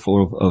are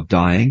fearful of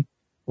dying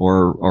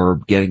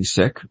or getting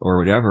sick or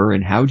whatever.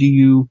 And how do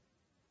you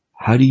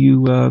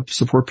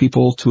support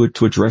people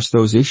to address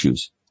those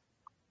issues?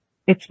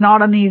 It's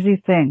not an easy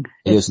thing.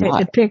 It is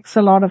not. It takes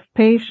a lot of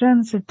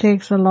patience. It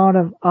takes a lot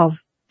of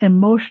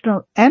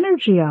emotional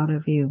energy out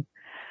of you.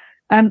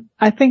 And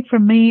I think for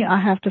me, I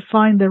have to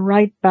find the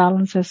right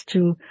balance as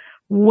to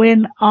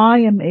when I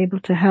am able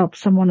to help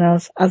someone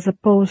else as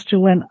opposed to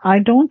when I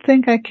don't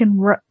think I can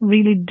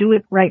really do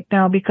it right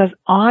now because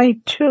I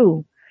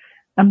too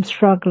am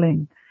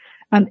struggling.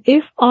 And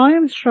if I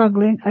am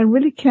struggling, I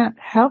really can't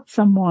help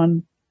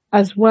someone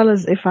as well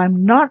as if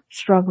I'm not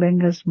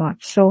struggling as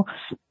much. So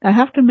I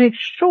have to make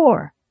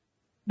sure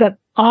that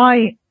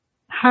I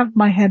have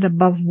my head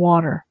above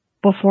water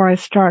before I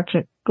start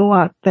to go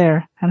out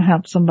there and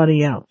help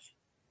somebody else.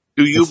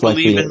 Do you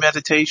believe in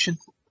meditation?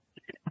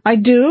 I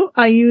do.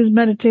 I use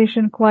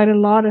meditation quite a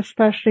lot,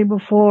 especially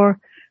before,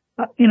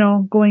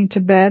 going to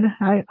bed.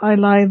 I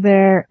lie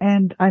there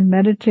and I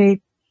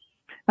meditate,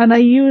 and I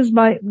use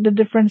the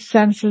different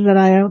senses that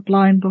I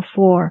outlined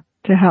before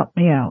to help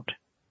me out.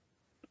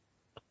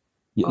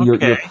 Your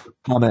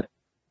comment.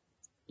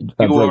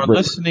 You are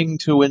listening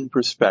to In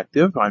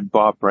Perspective. I'm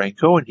Bob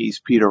Branco and he's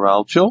Peter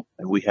Altschul,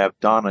 and we have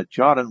Donna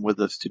Jodhan with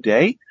us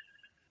today.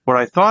 What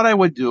I thought I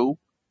would do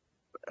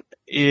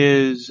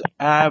is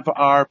have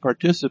our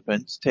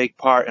participants take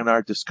part in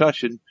our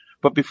discussion.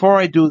 But before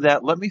I do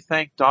that, let me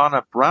thank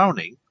Donna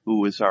Browning,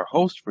 who is our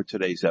host for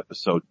today's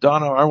episode.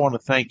 Donna, I want to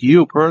thank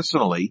you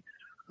personally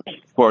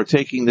for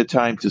taking the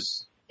time to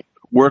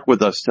work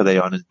with us today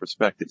on In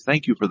Perspective.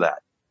 Thank you for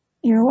that.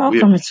 You're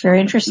welcome. It's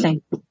very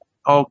interesting.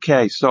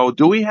 Okay, so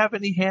do we have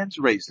any hands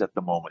raised at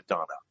the moment,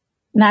 Donna?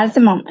 Not at the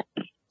moment.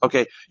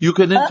 Okay, you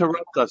can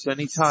interrupt us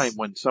anytime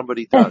when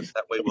somebody does.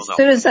 That way we'll know. As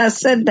soon as I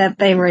said that,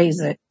 they raise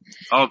it.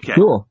 Okay.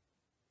 Cool.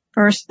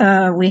 First,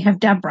 we have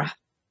Deborah.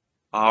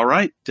 All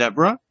right,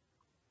 Deborah,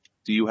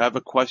 do you have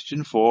a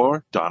question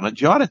for Donna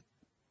Jodhan?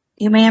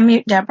 You may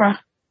unmute, Deborah.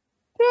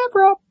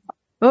 Deborah.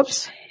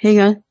 Oops, hang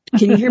on.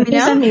 Can you hear me He's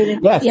now? unmuted.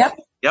 Yes. Yep.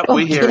 Yep,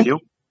 we hear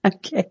you.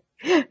 Okay.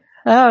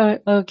 Oh,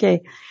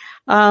 okay.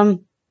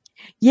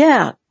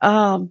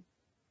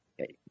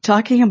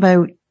 Talking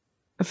about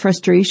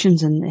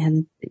frustrations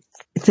and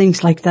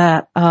things like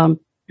that.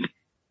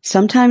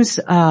 Sometimes,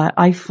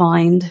 I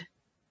find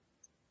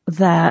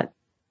that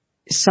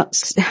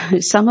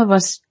some of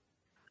us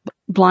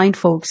blind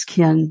folks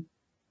can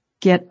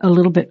get a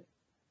little bit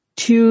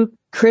too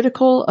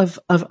critical of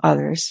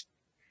others.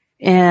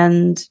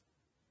 And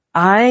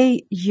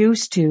I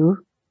used to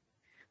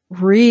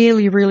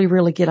really, really,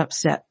 really get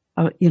upset,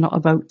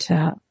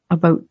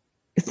 about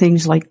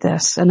things like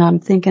this. And I'm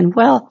thinking,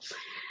 well,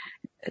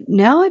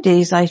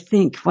 nowadays I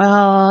think,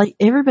 well,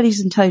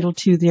 everybody's entitled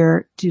to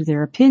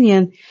their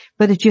opinion,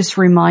 but it just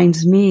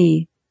reminds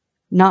me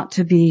not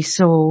to be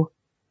so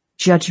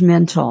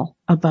judgmental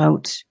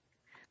about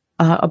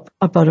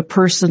a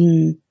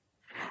person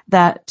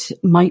that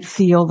might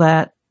feel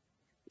that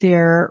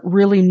they're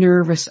really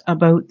nervous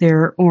about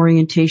their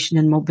orientation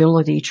and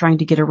mobility, trying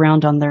to get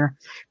around on their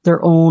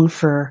own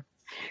for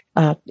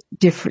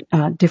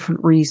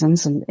different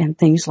reasons and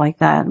things like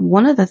that. And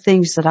one of the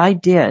things that I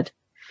did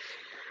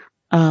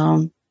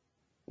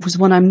was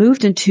when I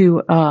moved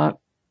into a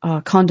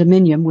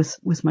condominium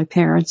with my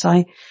parents,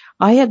 I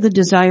had the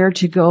desire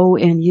to go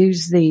and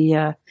use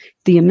the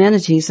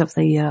amenities of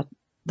the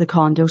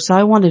condo, so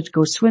I wanted to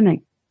go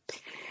swimming.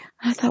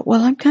 I thought,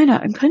 well, I'm kind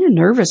of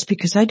nervous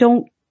because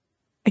I'm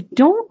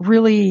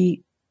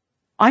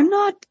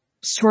not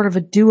sort of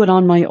a do it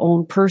on my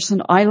own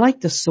person. I like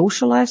the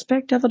social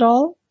aspect of it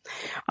all.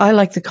 I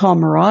like the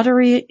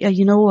camaraderie,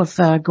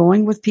 of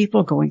going with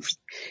people, going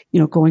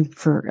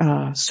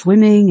for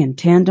swimming and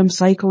tandem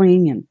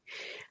cycling, and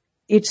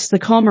it's the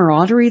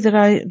camaraderie that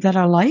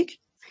I like.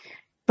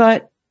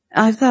 But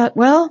I thought,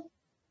 well,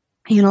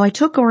 I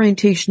took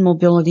orientation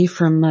mobility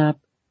from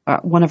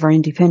one of our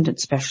independent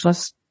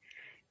specialists,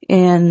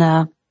 and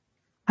I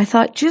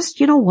thought,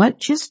 just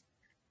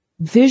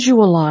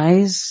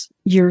visualize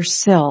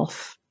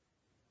yourself,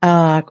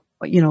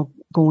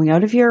 going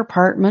out of your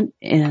apartment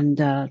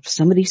and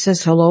somebody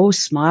says hello,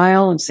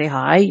 smile and say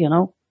hi,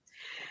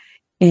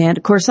 And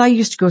of course I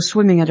used to go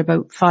swimming at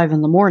about 5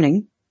 a.m.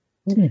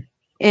 Mm-hmm.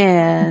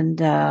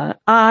 And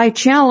I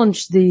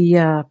challenged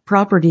the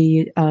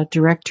property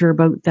director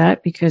about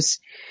that because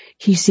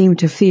he seemed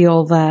to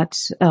feel that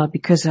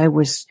because I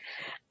was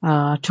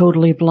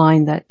totally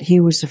blind, that he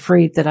was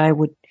afraid that I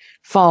would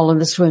fall in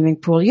the swimming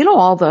pool.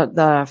 All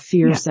the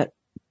fears that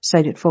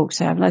sighted folks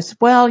have. And I said,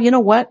 well, you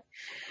know what?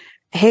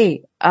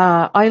 hey,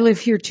 I live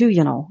here too,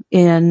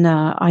 and,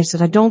 I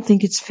said, I don't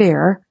think it's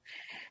fair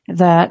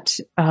that,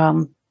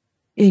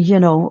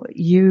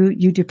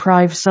 you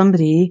deprive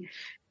somebody,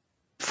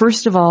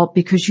 first of all,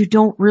 because you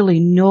don't really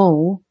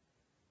know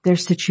their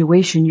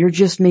situation. You're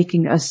just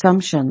making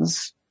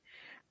assumptions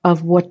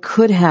of what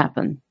could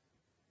happen.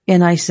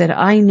 And I said,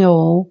 I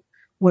know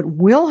what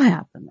will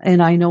happen,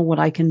 and I know what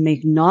I can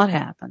make not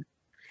happen.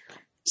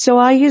 So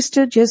I used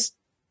to just,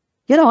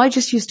 I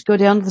just used to go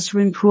down to the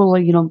swimming pool,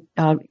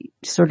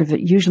 sort of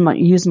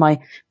use my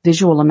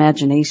visual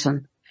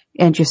imagination,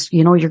 and just,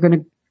 you're going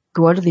to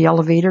go out of the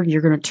elevator,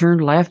 you're going to turn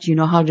left, you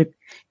know how to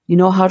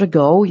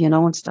go,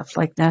 and stuff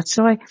like that.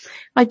 So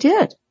I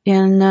did.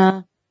 And,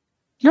 I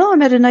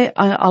met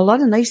a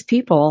lot of nice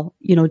people,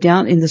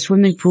 down in the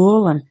swimming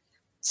pool and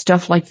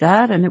stuff like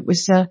that. And it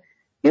was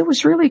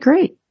really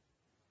great.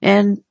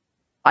 And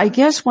I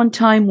guess one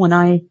time when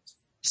I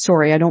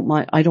don't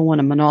want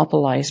to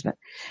monopolize, but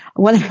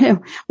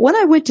when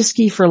I went to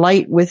Ski for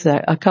Light with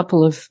a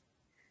couple of,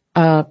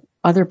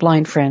 other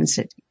blind friends,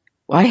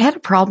 I had a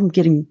problem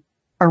getting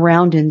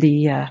around in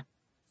the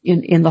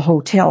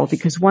hotel,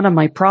 because one of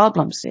my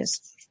problems is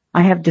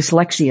I have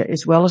dyslexia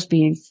as well as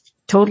being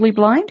totally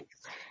blind.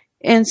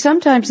 And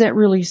sometimes that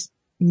really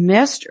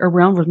messed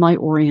around with my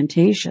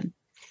orientation.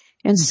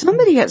 And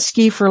somebody at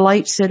Ski for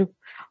Light said,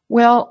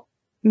 well,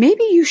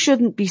 maybe you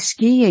shouldn't be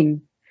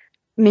skiing.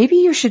 Maybe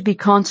you should be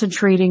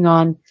concentrating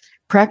on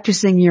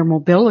practicing your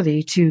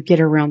mobility to get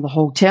around the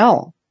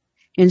hotel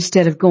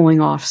instead of going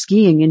off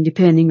skiing and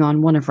depending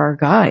on one of our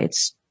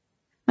guides.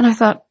 And I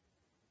thought,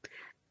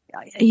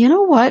 you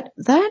know what?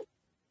 That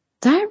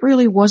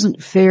really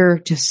wasn't fair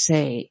to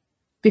say,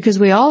 because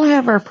we all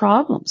have our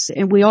problems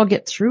and we all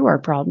get through our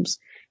problems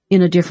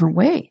in a different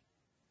way.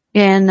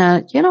 And,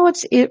 but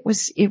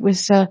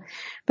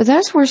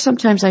that's where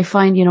sometimes I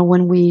find,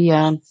 when we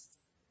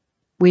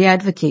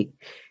advocate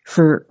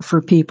for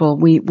people,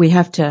 we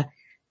have to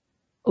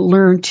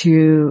learn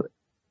to,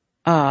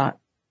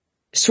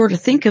 sort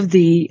of think of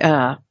the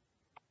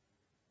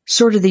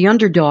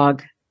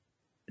underdog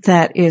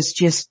that is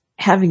just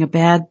having a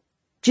bad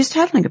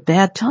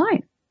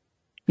time,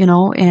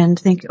 and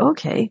think,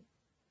 okay,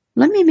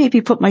 let me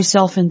maybe put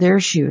myself in their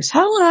shoes.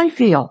 How would I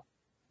feel?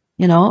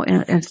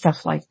 And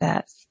stuff like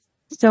that.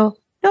 So,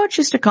 no, it's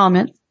just a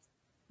comment.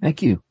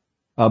 Thank you.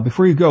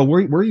 Before you go,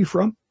 where are you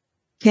from?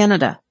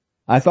 Canada.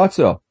 I thought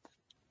so.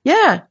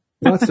 Yeah.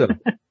 I thought so.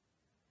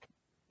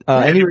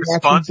 Any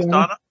response,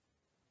 Donna?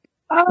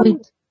 I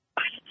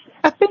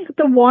think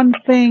the one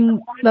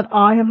thing that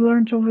I have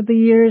learned over the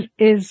years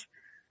is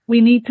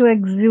we need to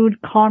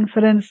exude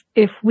confidence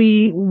if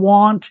we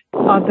want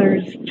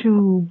others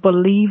to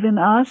believe in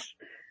us.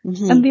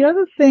 Mm-hmm. And the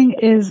other thing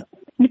is,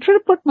 I try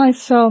to put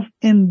myself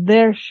in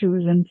their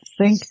shoes and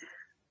think,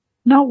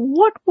 now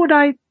what would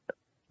I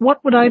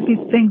be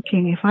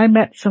thinking if I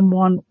met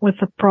someone with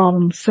a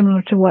problem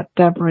similar to what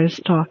Deborah is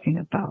talking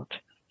about?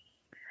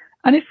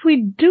 And if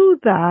we do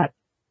that,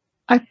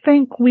 I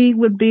think we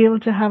would be able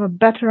to have a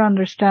better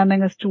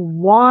understanding as to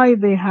why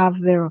they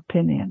have their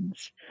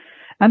opinions.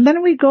 And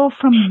then we go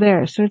from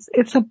there. So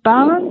it's a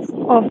balance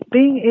of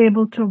being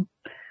able to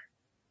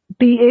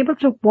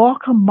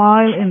walk a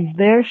mile in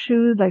their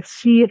shoes, like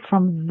see it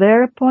from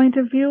their point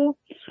of view,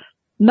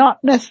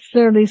 not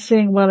necessarily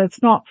saying, well,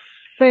 it's not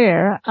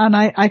fair. And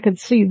I could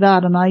see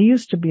that. And I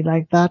used to be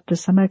like that to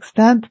some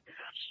extent,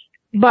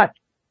 but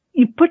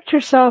you put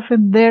yourself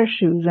in their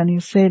shoes and you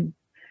say,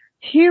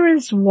 here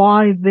is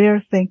why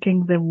they're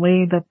thinking the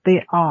way that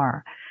they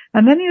are.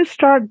 And then you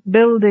start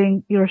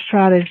building your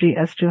strategy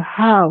as to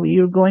how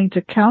you're going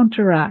to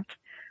counteract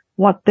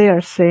what they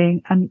are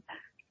saying and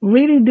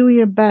really do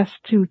your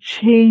best to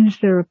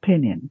change their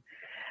opinion.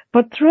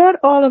 But throughout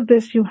all of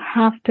this, you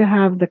have to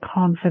have the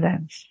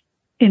confidence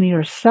in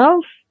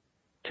yourself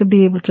to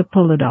be able to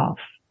pull it off.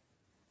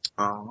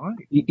 All right.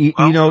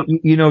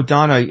 You know,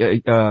 Donna,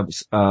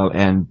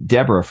 and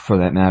Deborah, for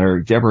that matter,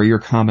 Deborah, your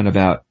comment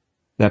about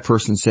that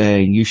person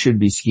saying you should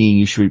be skiing,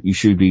 you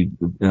should be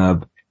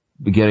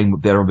getting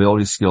better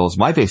mobility skills.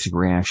 My basic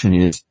reaction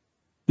is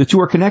the two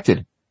are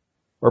connected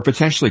or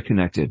potentially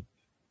connected.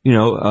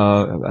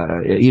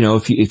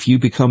 If you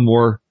become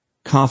more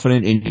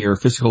confident in your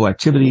physical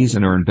activities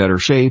and are in better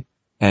shape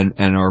and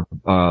are,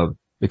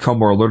 become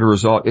more alert to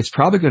result, it's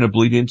probably going to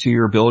bleed into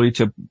your ability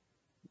to,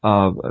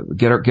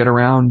 get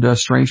around,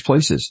 strange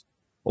places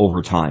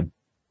over time.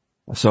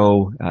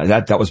 So,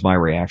 that was my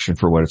reaction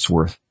for what it's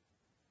worth.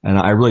 And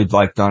I really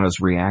like Donna's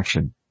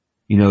reaction.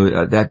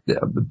 That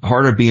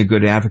part of being a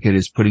good advocate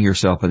is putting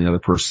yourself in the other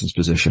person's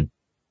position.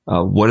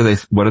 What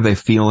are they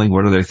feeling?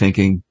 What are they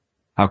thinking?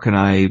 How can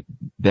I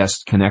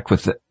best connect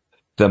with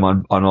them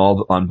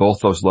on both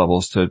those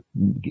levels to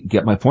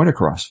get my point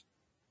across?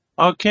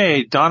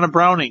 Okay. Donna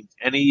Browning,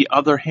 any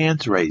other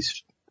hands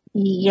raised?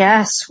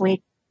 Yes,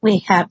 we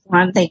have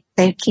one. They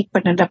keep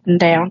putting it up and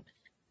down,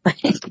 but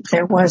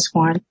there was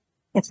one.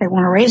 If they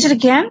want to raise it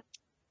again, it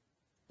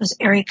was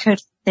area code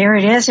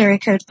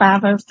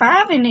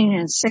 505 ending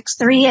in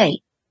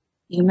 638.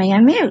 You may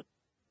unmute.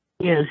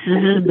 Yes,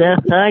 this is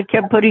Beth. I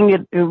kept putting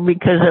it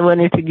because I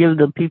wanted to give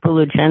the people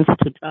a chance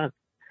to talk.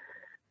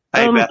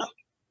 Hey, Beth.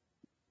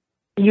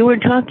 You were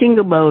talking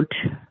about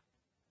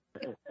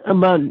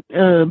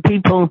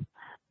people,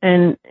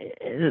 and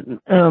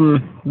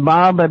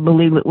Bob, I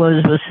believe it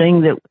was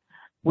saying that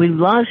we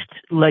lost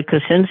like a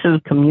sense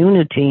of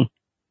community,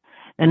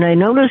 and I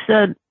noticed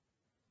that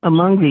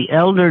among the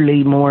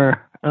elderly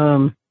more,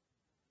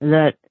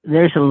 that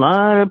there's a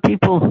lot of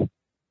people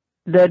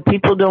that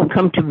people don't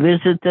come to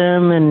visit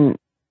them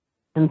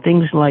and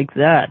things like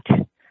that.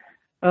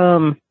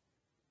 How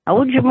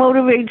would you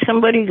motivate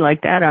somebody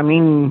like that? I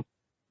mean,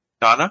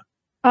 Donna?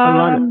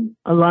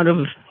 A lot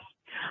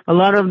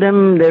of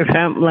them,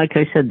 like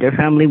I said, their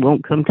family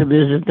won't come to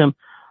visit them,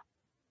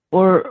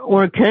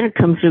 or can't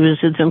come to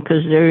visit them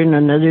because they're in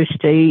another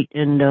state.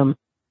 And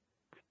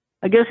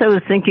I guess I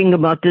was thinking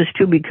about this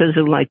too because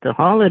of like the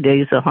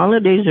holidays. The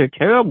holidays are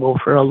terrible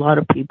for a lot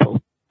of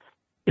people.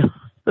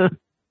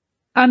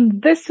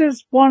 And this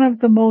is one of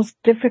the most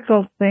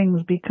difficult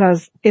things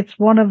because it's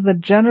one of the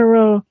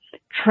general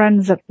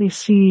trends that we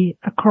see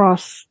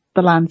across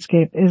the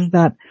landscape is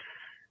that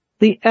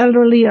the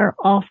elderly are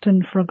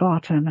often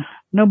forgotten.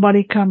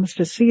 Nobody comes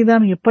to see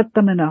them. You put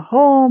them in a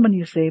home and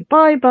you say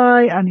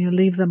bye-bye and you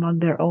leave them on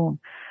their own.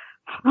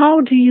 How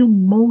do you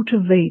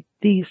motivate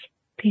these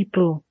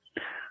people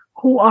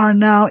who are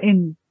now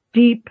in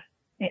deep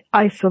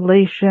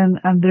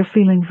isolation and they're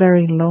feeling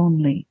very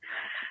lonely?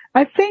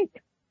 I think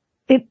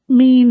it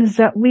means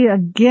that we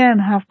again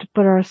have to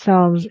put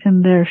ourselves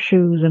in their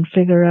shoes and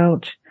figure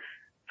out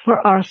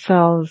for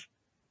ourselves,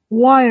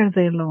 why are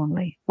they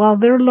lonely? Well,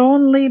 they're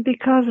lonely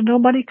because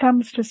nobody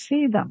comes to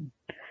see them.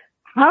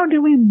 How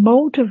do we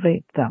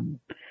motivate them?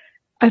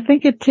 I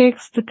think it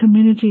takes the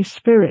community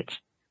spirit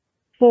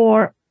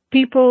for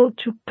people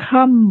to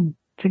come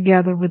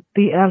together with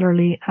the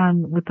elderly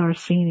and with our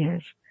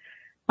seniors.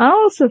 I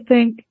also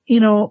think,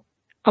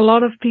 a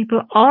lot of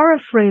people are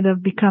afraid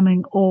of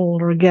becoming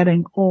old or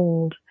getting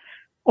old,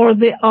 or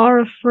they are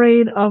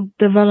afraid of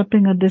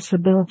developing a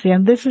disability,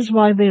 and this is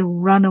why they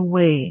run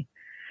away.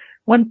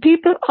 When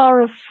people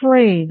are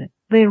afraid,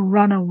 they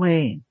run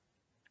away.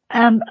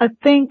 And I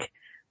think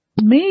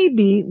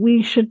maybe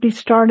we should be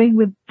starting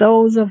with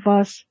those of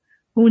us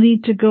who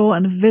need to go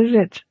and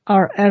visit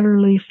our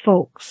elderly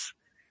folks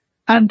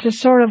and to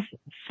sort of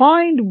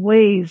find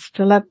ways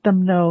to let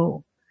them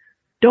know,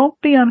 don't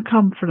be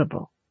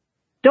uncomfortable.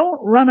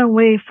 Don't run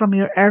away from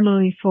your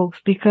elderly folks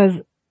because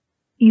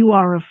you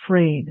are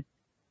afraid.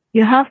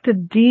 You have to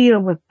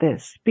deal with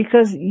this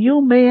because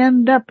you may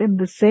end up in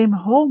the same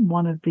home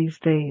one of these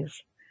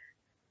days.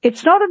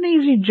 It's not an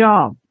easy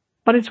job,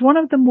 but it's one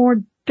of the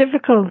more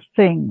difficult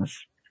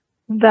things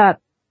that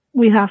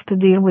we have to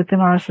deal with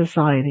in our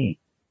society.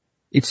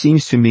 It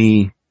seems to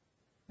me,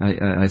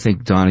 I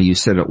think, Donna, you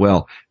said it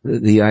well,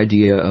 the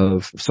idea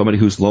of somebody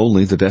who's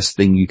lonely, the best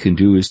thing you can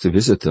do is to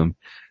visit them.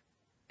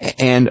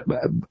 And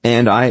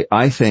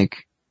I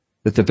think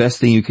that the best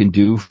thing you can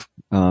do,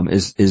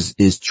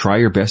 is try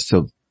your best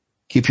to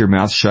keep your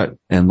mouth shut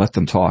and let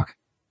them talk.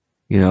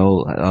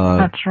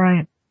 That's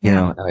right.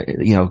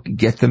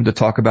 Get them to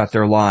talk about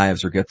their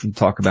lives or get them to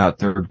talk about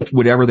their,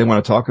 whatever they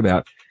want to talk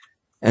about.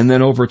 And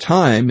then over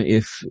time,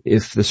 if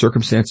the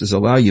circumstances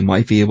allow, you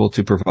might be able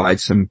to provide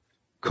some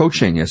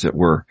coaching, as it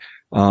were.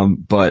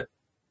 But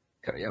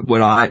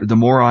the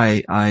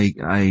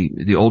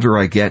older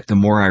I get, the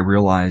more I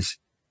realize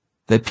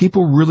that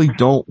people really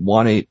don't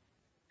want to,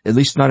 at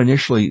least not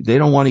initially, they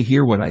don't want to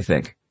hear what I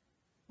think.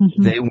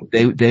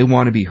 Mm-hmm. They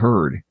want to be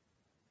heard.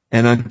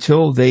 And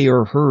until they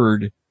are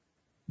heard,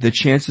 the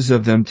chances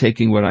of them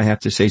taking what I have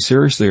to say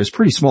seriously is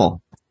pretty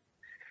small.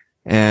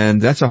 And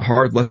that's a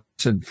hard lesson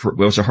it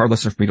was a hard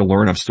lesson for me to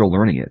learn. I'm still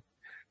learning it.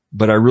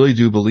 But I really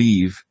do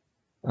believe,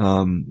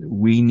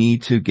 we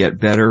need to get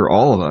better,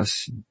 all of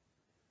us,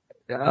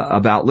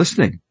 about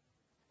listening,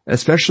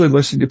 especially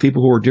listening to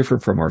people who are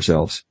different from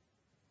ourselves,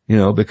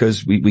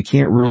 because we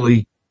can't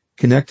really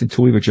connect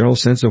until we have a general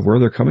sense of where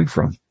they're coming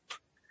from.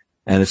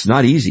 And it's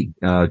not easy.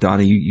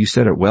 Donna, you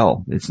said it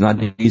well. It's not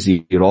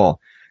easy at all.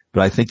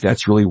 But I think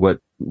that's really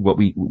what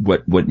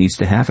needs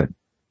to happen.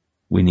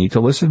 We need to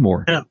listen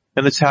more. Yeah.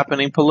 And it's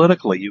happening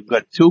politically. You've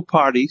got two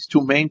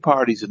main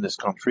parties in this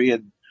country,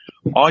 and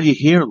all you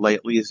hear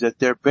lately is that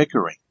they're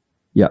bickering.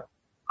 Yeah.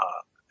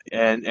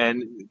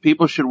 And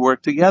people should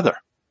work together.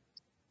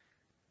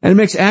 And it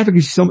makes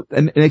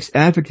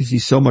advocacy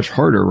so much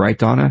harder, right,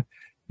 Donna?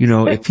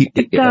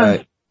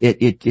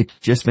 It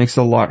just makes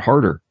it a lot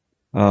harder.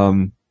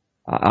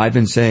 I've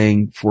been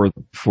saying for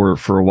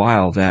a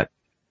while that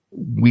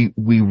we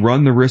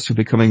run the risk of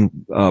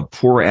becoming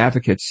poor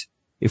advocates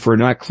if we're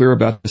not clear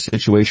about the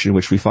situation in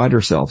which we find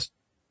ourselves.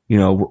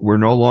 We're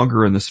no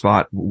longer in the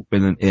spot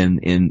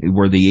in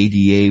where the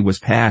ADA was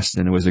passed,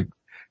 and it was a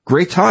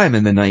great time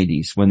in the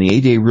 90s when the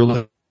ADA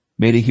really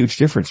made a huge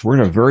difference. We're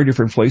in a very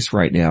different place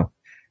right now.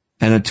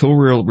 And until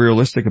we're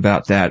realistic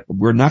about that,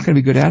 we're not going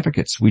to be good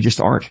advocates. We just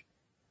aren't.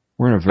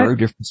 We're in a very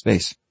different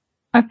space.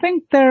 I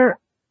think there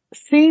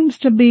seems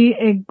to be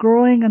a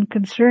growing and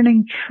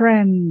concerning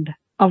trend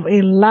of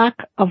a lack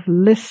of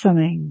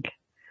listening.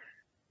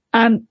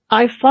 And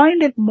I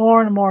find it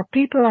more and more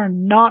people are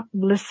not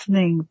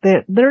listening.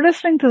 They're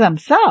listening to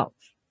themselves,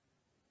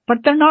 but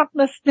they're not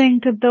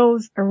listening to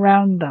those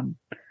around them.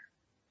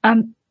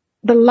 And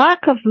the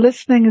lack of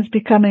listening is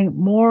becoming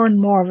more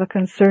and more of a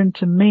concern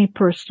to me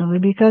personally,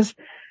 because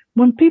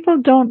when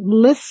people don't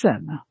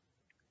listen,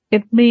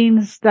 it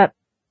means that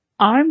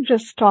I'm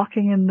just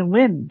talking in the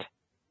wind,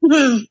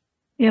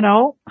 you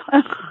know.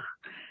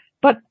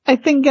 But I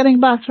think getting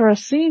back to our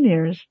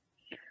seniors,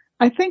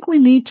 I think we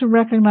need to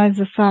recognize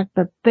the fact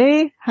that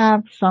they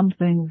have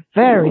something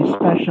very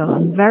special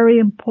and very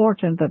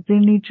important that they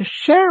need to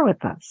share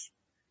with us.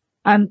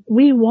 And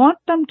we want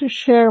them to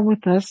share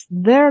with us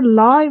their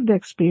lived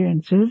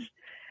experiences,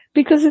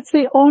 because it's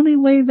the only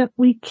way that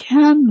we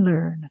can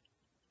learn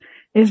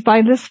is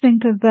by listening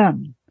to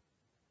them.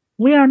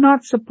 We are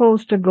not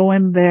supposed to go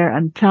in there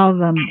and tell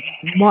them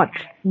what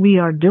we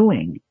are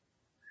doing.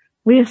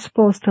 We are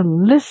supposed to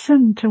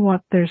listen to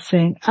what they're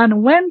saying.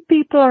 And when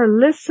people are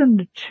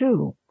listened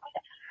to,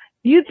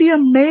 you'd be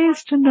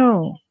amazed to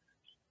know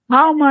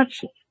how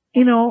much,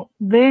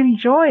 they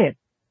enjoy it.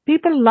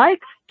 People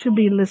like to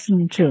be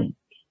listened to.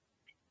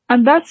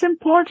 And that's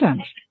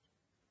important.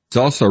 It's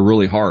also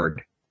really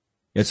hard.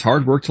 It's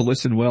hard work to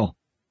listen well.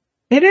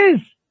 It is.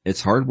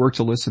 It's hard work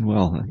to listen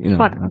well,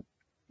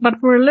 But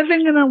we're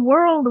living in a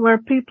world where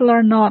people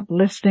are not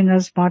listening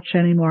as much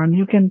anymore. And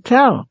you can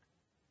tell.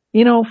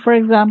 For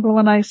example,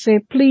 when I say,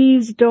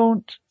 please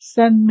don't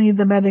send me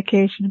the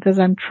medication because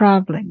I'm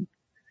traveling,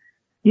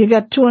 you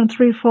get 2 and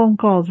 3 phone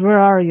calls. Where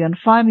are you? And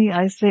finally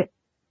I say,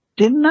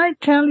 didn't I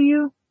tell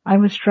you I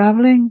was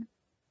traveling?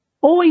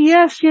 Oh,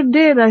 yes, you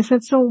did. I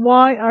said, so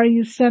why are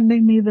you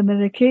sending me the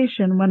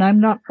medication when I'm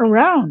not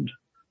around?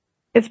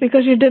 It's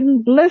because you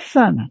didn't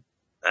listen.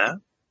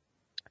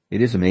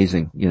 It is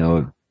amazing,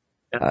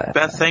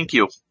 Beth, thank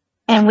you.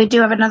 And we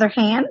do have another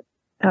hand.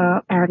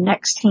 Our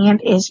next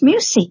hand is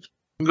Musi.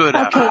 Good.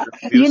 Okay.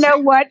 You know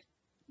what?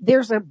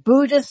 There's a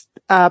Buddhist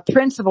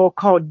principle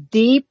called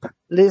deep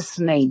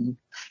listening,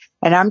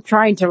 and I'm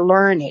trying to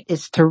learn it.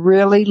 It's to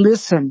really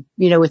listen,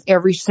 with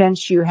every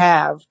sense you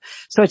have.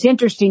 So it's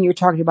interesting you're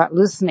talking about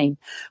listening.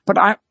 But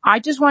I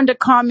just wanted to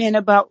comment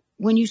about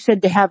when you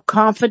said to have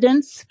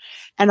confidence,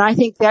 and I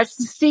think that's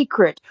the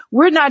secret.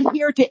 We're not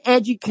here to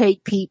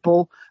educate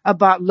people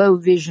about low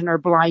vision or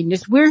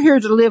blindness. We're here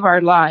to live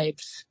our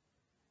lives.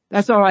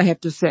 That's all I have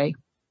to say.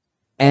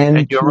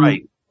 And you're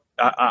right.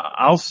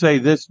 I'll say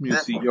this,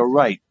 Musi, you're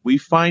right. We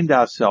find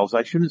ourselves,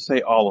 I shouldn't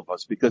say all of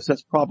us, because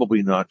that's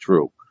probably not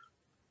true,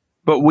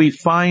 but we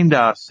find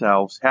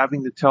ourselves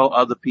having to tell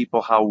other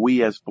people how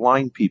we as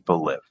blind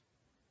people live.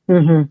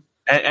 Mm-hmm.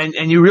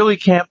 And you really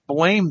can't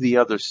blame the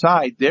other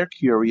side. They're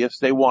curious.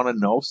 They want to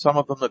know. Some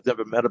of them have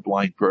never met a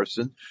blind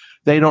person.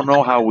 They don't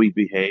know how we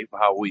behave,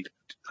 how we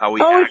act.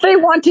 If they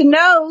want to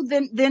know,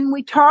 then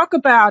we talk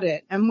about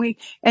it and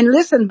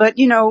listen, but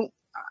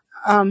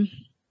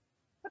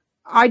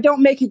I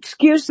don't make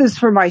excuses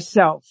for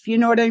myself. You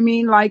know what I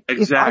mean? Like,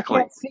 exactly. If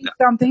I can't see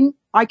something,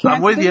 I can't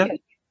I'm with see you.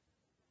 it.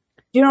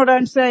 You know what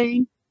I'm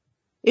saying?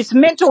 It's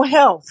mental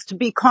health to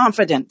be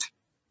confident.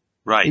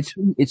 Right.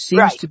 It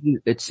seems to be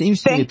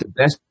the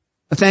best.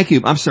 Thank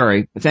you. I'm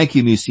sorry. Thank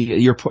you,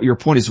 Musi. Your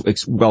point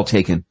is well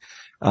taken.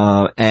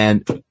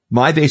 And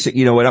my basic,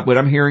 what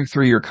I'm hearing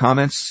through your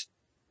comments,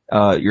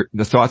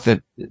 the thought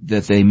that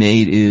they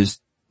made is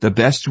the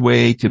best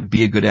way to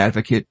be a good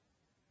advocate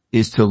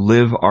is to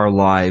live our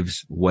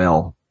lives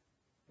well.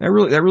 That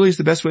really is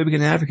the best way to be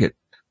an advocate.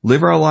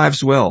 Live our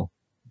lives well.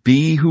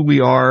 Be who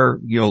we are,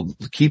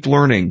 keep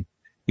learning,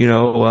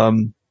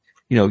 do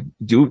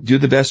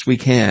the best we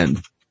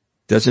can.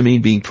 Doesn't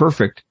mean being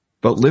perfect,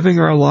 but living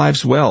our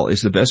lives well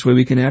is the best way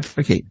we can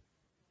advocate.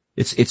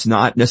 It's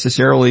not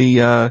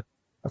necessarily, of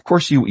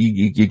course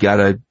you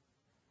gotta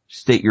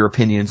state your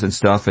opinions and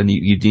stuff, and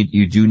you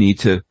do need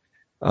to,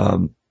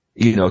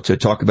 to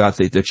talk about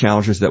the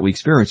challenges that we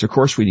experience. Of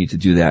course we need to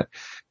do that.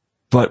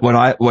 But what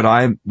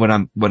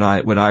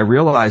I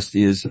realized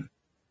is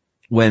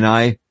when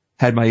I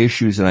had my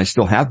issues, and I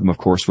still have them, of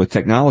course, with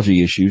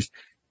technology issues,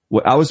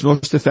 I was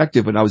most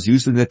effective when I was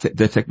using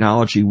the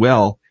technology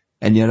well,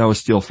 and yet I was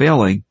still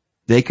failing.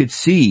 They could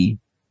see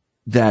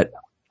that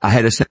I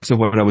had a sense of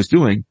what I was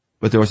doing,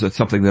 but there was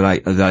something that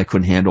I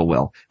couldn't handle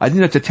well. I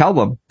didn't have to tell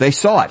them. They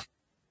saw it.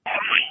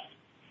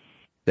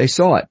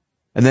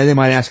 And then they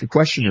might ask a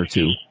question or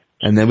two,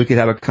 and then we could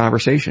have a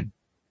conversation.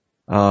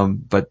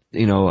 But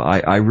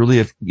I really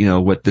have,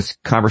 what this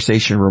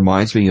conversation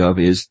reminds me of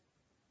is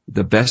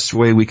the best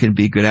way we can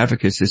be good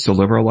advocates is to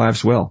live our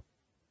lives well.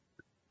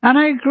 And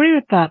I agree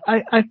with that.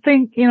 I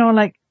think,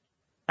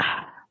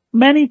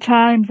 many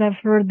times I've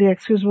heard the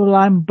excuse, well,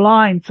 I'm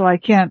blind, so I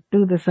can't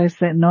do this. I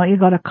said, no, you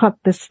gotta cut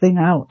this thing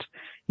out.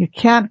 You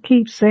can't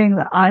keep saying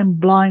that I'm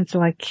blind, so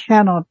I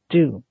cannot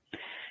do.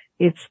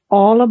 It's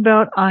all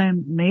about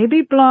I'm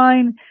maybe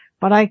blind,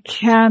 but I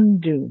can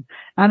do.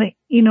 And,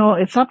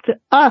 it's up to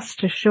us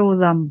to show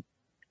them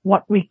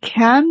what we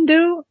can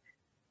do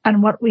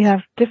and what we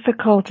have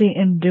difficulty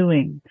in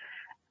doing.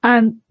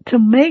 and to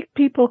make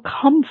people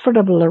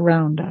comfortable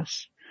around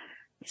us.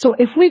 So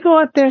if we go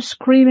out there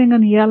screaming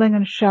and yelling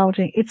and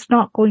shouting, it's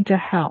not going to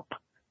help.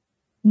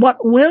 What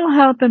will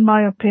help, in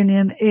my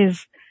opinion,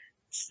 is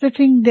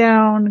sitting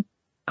down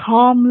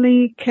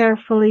calmly,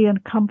 carefully,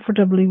 and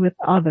comfortably with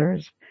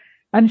others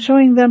and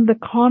showing them the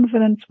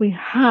confidence we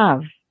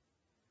have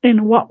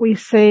in what we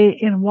say,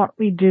 in what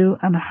we do,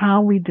 and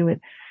how we do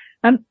it.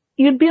 And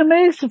you'd be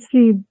amazed to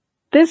see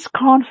this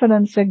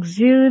confidence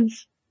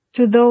exudes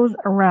to those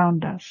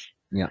around us.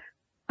 Yeah.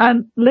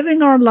 And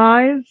living our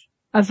lives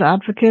as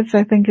advocates,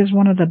 I think, is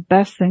one of the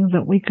best things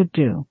that we could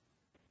do.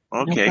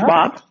 Okay.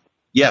 Bob?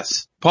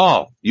 Yes.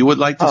 Paul, you would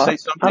like to say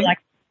something?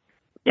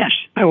 Yes,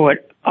 I would.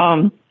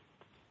 I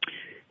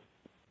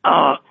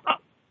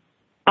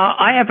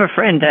have a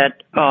friend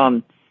that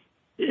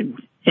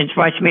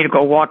invites me to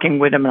go walking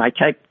with him, and I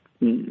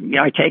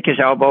take his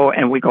elbow,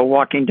 and we go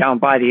walking down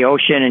by the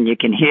ocean, and you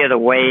can hear the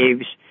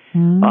waves.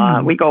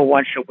 We go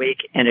once a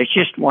week, and it's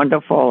just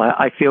wonderful.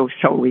 I feel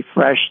so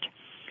refreshed,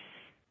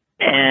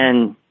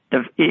 and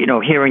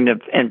hearing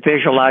and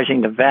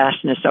visualizing the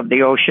vastness of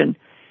the ocean,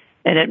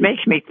 and it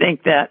makes me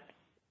think that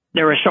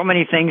there are so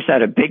many things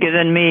that are bigger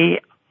than me.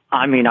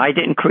 I mean, I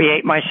didn't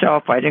create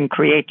myself. I didn't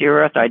create the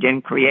earth. I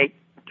didn't create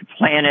the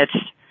planets.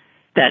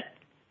 That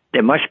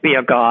there must be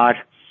a God.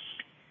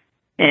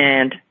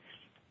 And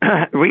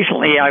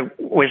recently I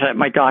was at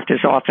my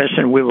doctor's office,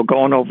 and we were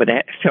going over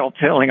that,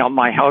 filling out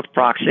my health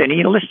proxy, and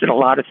he listed a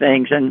lot of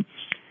things, and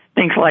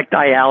things like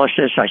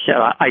dialysis. I said,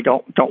 I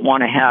don't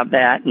want to have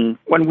that. And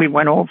when we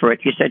went over it,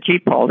 he said, gee,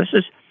 Paul, this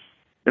is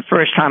the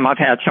first time I've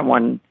had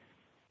someone,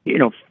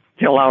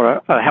 fill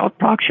out a health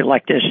proxy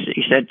like this.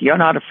 He said, you're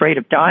not afraid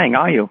of dying,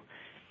 are you?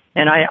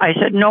 And I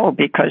said, no,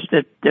 because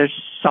there's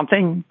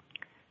something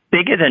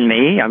bigger than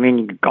me. I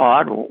mean,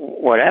 God,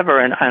 whatever.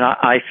 And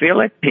I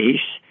feel at peace.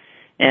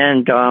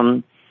 And,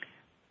 I'm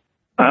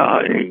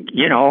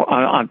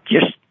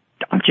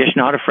just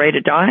not afraid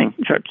of dying.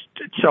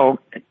 So,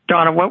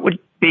 Donna, what would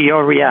be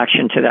your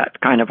reaction to that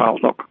kind of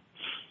outlook?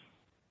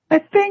 I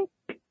think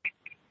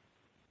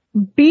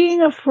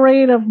being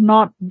afraid of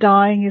not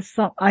dying is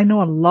I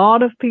know a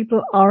lot of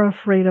people are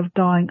afraid of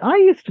dying. I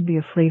used to be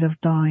afraid of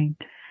dying.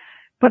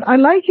 But I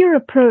like your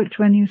approach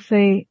when you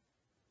say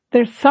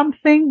there's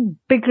something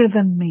bigger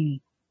than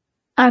me.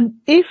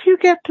 And if you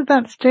get to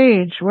that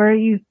stage where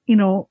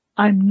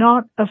I'm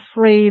not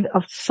afraid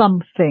of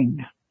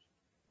something,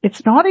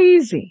 it's not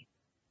easy.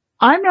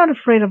 I'm not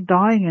afraid of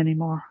dying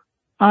anymore.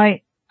 I'm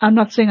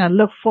not saying I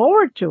look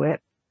forward to it,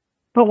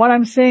 but what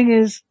I'm saying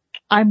is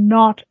I'm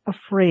not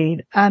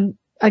afraid. And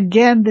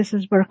again, this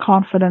is where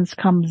confidence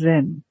comes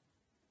in.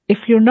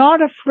 If you're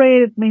not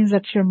afraid, it means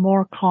that you're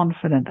more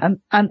confident.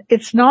 And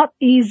it's not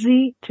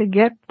easy to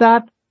get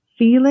that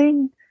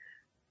feeling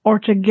or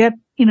to get,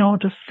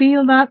 to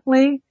feel that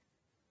way.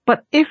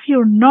 But if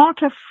you're not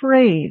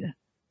afraid,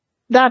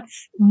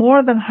 that's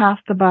more than half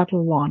the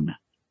battle won.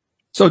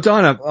 So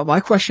Donna, my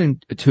question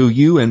to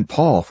you and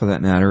Paul, for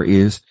that matter,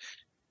 is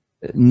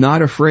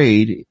not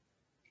afraid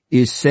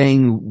is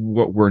saying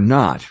what we're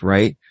not,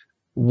 right?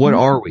 What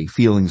are we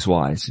feelings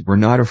wise? We're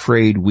not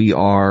afraid. We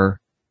are.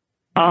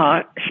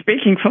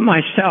 Speaking for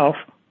myself,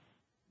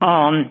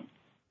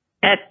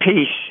 at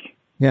peace.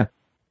 Yeah.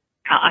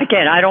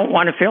 Again, I don't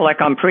want to feel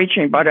like I'm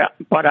preaching, but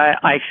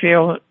I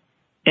feel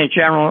in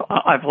general,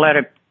 I've led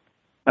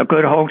a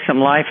good, wholesome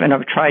life, and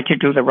I've tried to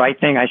do the right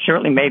thing. I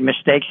certainly made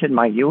mistakes in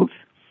my youth,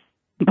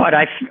 but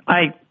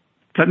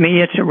for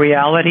me, it's a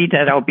reality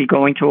that I'll be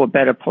going to a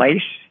better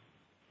place,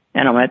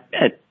 and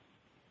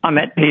I'm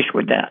at peace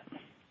with that.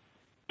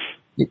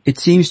 It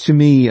seems to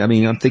me, I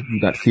mean, I'm thinking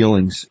about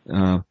feelings,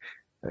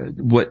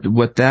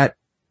 what that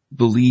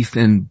belief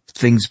in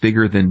things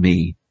bigger than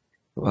me,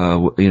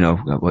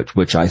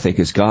 which I think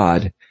is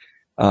God,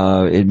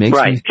 it makes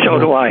me feel so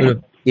do I.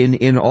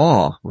 In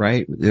awe,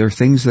 right? There are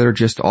things that are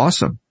just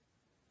awesome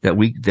that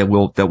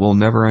we'll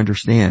never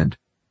understand.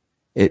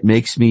 It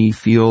makes me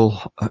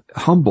feel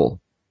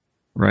humble,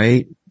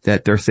 right?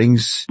 That there are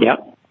things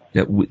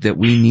that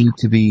we need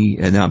to be,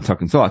 and now I'm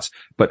talking thoughts,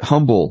 but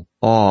humble,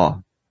 awe,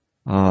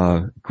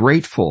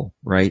 grateful,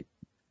 right?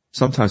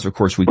 Sometimes, of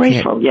course, we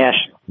grateful, can't. Yes.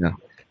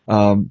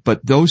 Yeah.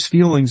 But those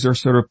feelings are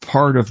sort of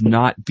part of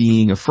not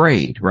being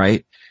afraid,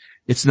 right?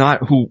 It's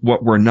not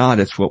what we're not,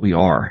 it's what we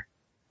are.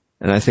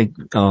 And I think,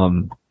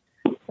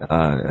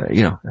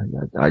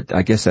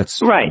 I guess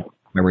that's right.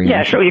 My reaction.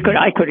 Yeah. So you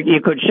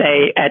could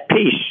say at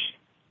peace.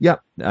 Yeah.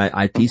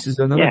 Peace is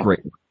another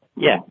great one.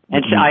 Yeah.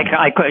 And so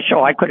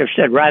I could have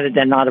said, rather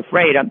than not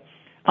afraid,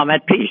 I'm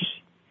at peace.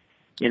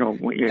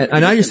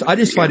 And I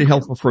just find it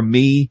helpful for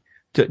me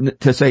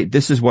to say,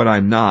 this is what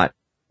I'm not.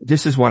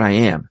 This is what I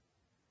am.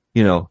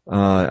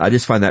 I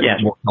just find that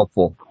more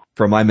helpful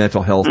for my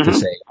mental health to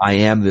say, I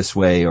am this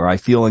way, or I'm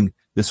feeling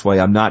this way.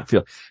 I'm not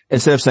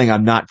instead of saying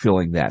I'm not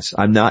feeling this,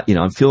 I'm not,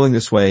 I'm feeling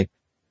this way.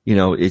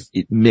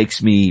 It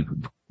makes me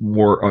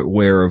more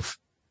aware of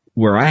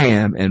where I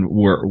am and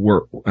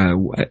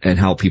and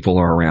how people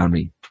are around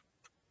me.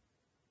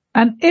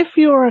 And if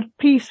you're at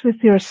peace with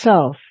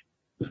yourself,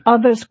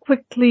 others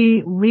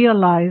quickly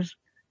realize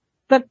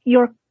that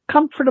you're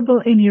comfortable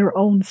in your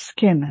own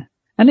skin.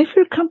 And if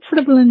you're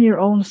comfortable in your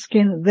own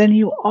skin, then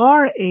you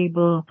are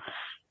able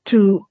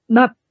to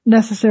not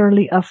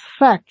necessarily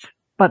affect,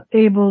 but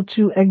able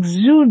to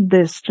exude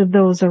this to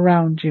those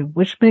around you,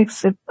 which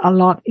makes it a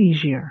lot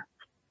easier.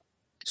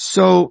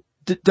 So,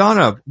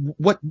 Donna,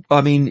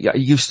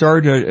 you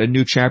started a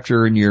new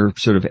chapter in your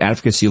sort of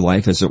advocacy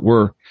life, as it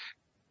were.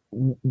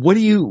 What are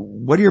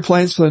your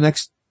plans for the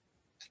next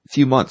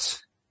few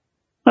months?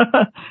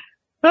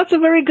 That's a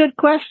very good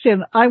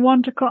question. I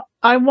want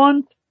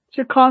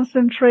to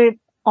concentrate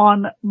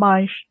on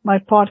my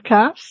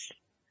podcasts.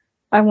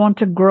 I want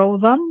to grow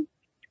them.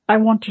 I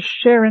want to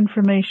share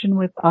information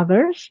with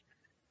others.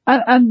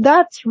 And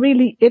that's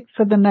really it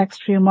for the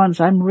next few months.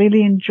 I'm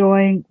really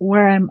enjoying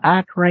where I'm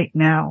at right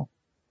now.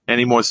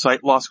 Any more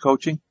sight loss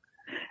coaching?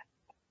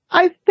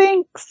 I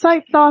think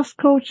sight loss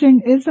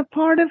coaching is a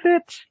part of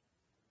it.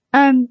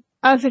 And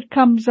as it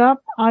comes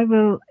up, I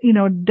will,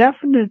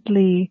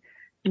 definitely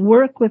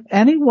work with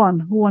anyone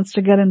who wants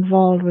to get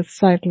involved with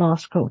sight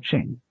loss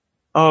coaching.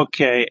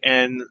 Okay.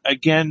 And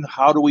again,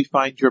 how do we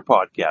find your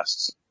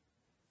podcasts?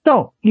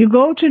 So you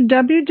go to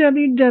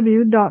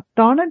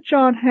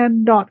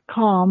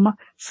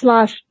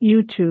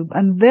www.donnajodhan.com/YouTube,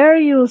 and there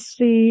you'll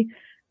see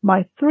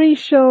my 3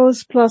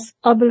 shows plus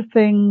other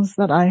things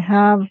that I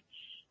have.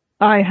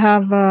 I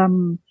have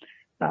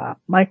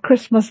my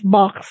Christmas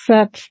box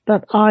set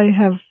that I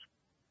have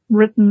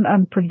written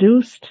and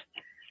produced.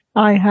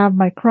 I have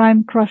my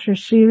Crime Crusher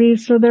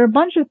series. So there are a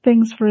bunch of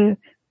things for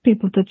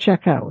people to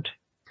check out.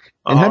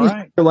 And how do you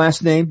spell your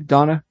last name,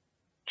 Donna?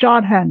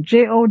 Jodhan,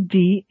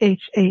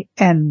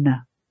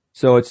 Jodhan.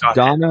 So it's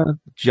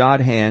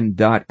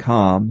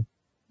DonnaJodhan.com,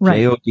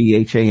 right.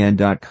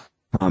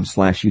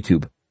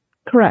 JODHAN.com/YouTube.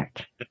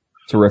 Correct.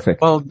 Terrific.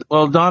 Well,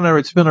 Donna,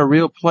 it's been a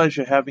real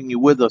pleasure having you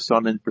with us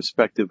on In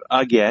Perspective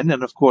again.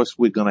 And of course,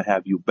 we're going to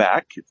have you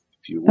back if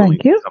you're willing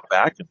to come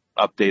back and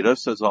update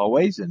us as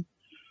always, and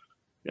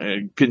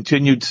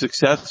continued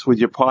success with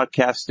your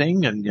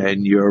podcasting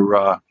and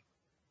your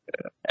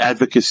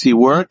advocacy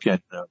work,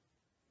 and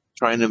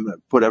trying to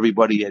put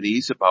everybody at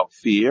ease about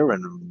fear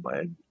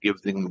and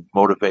give them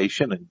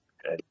motivation and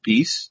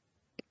peace.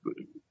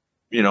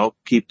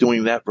 Keep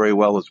doing that very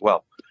well as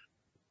well.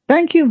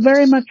 Thank you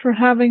very much for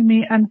having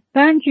me, and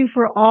thank you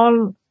for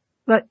all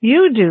that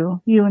you do,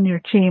 you and your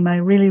team. I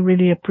really,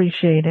 really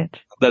appreciate it.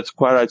 It's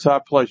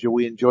our pleasure.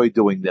 We enjoy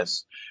doing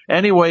this.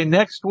 Anyway,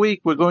 next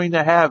week we're going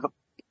to have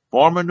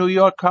former New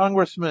York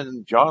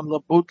Congressman John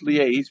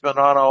LeBoutelier. He's been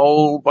on a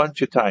whole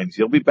bunch of times.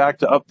 He'll be back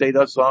to update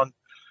us on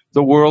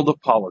the world of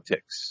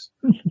politics.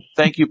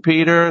 Thank you,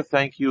 Peter.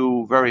 Thank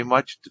you very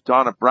much to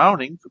Donna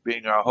Browning for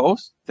being our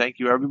host. Thank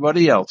you,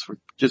 everybody else, for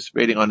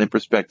participating on In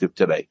Perspective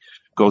today.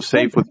 Go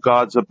safe with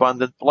God's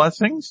abundant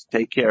blessings.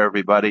 Take care,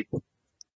 everybody.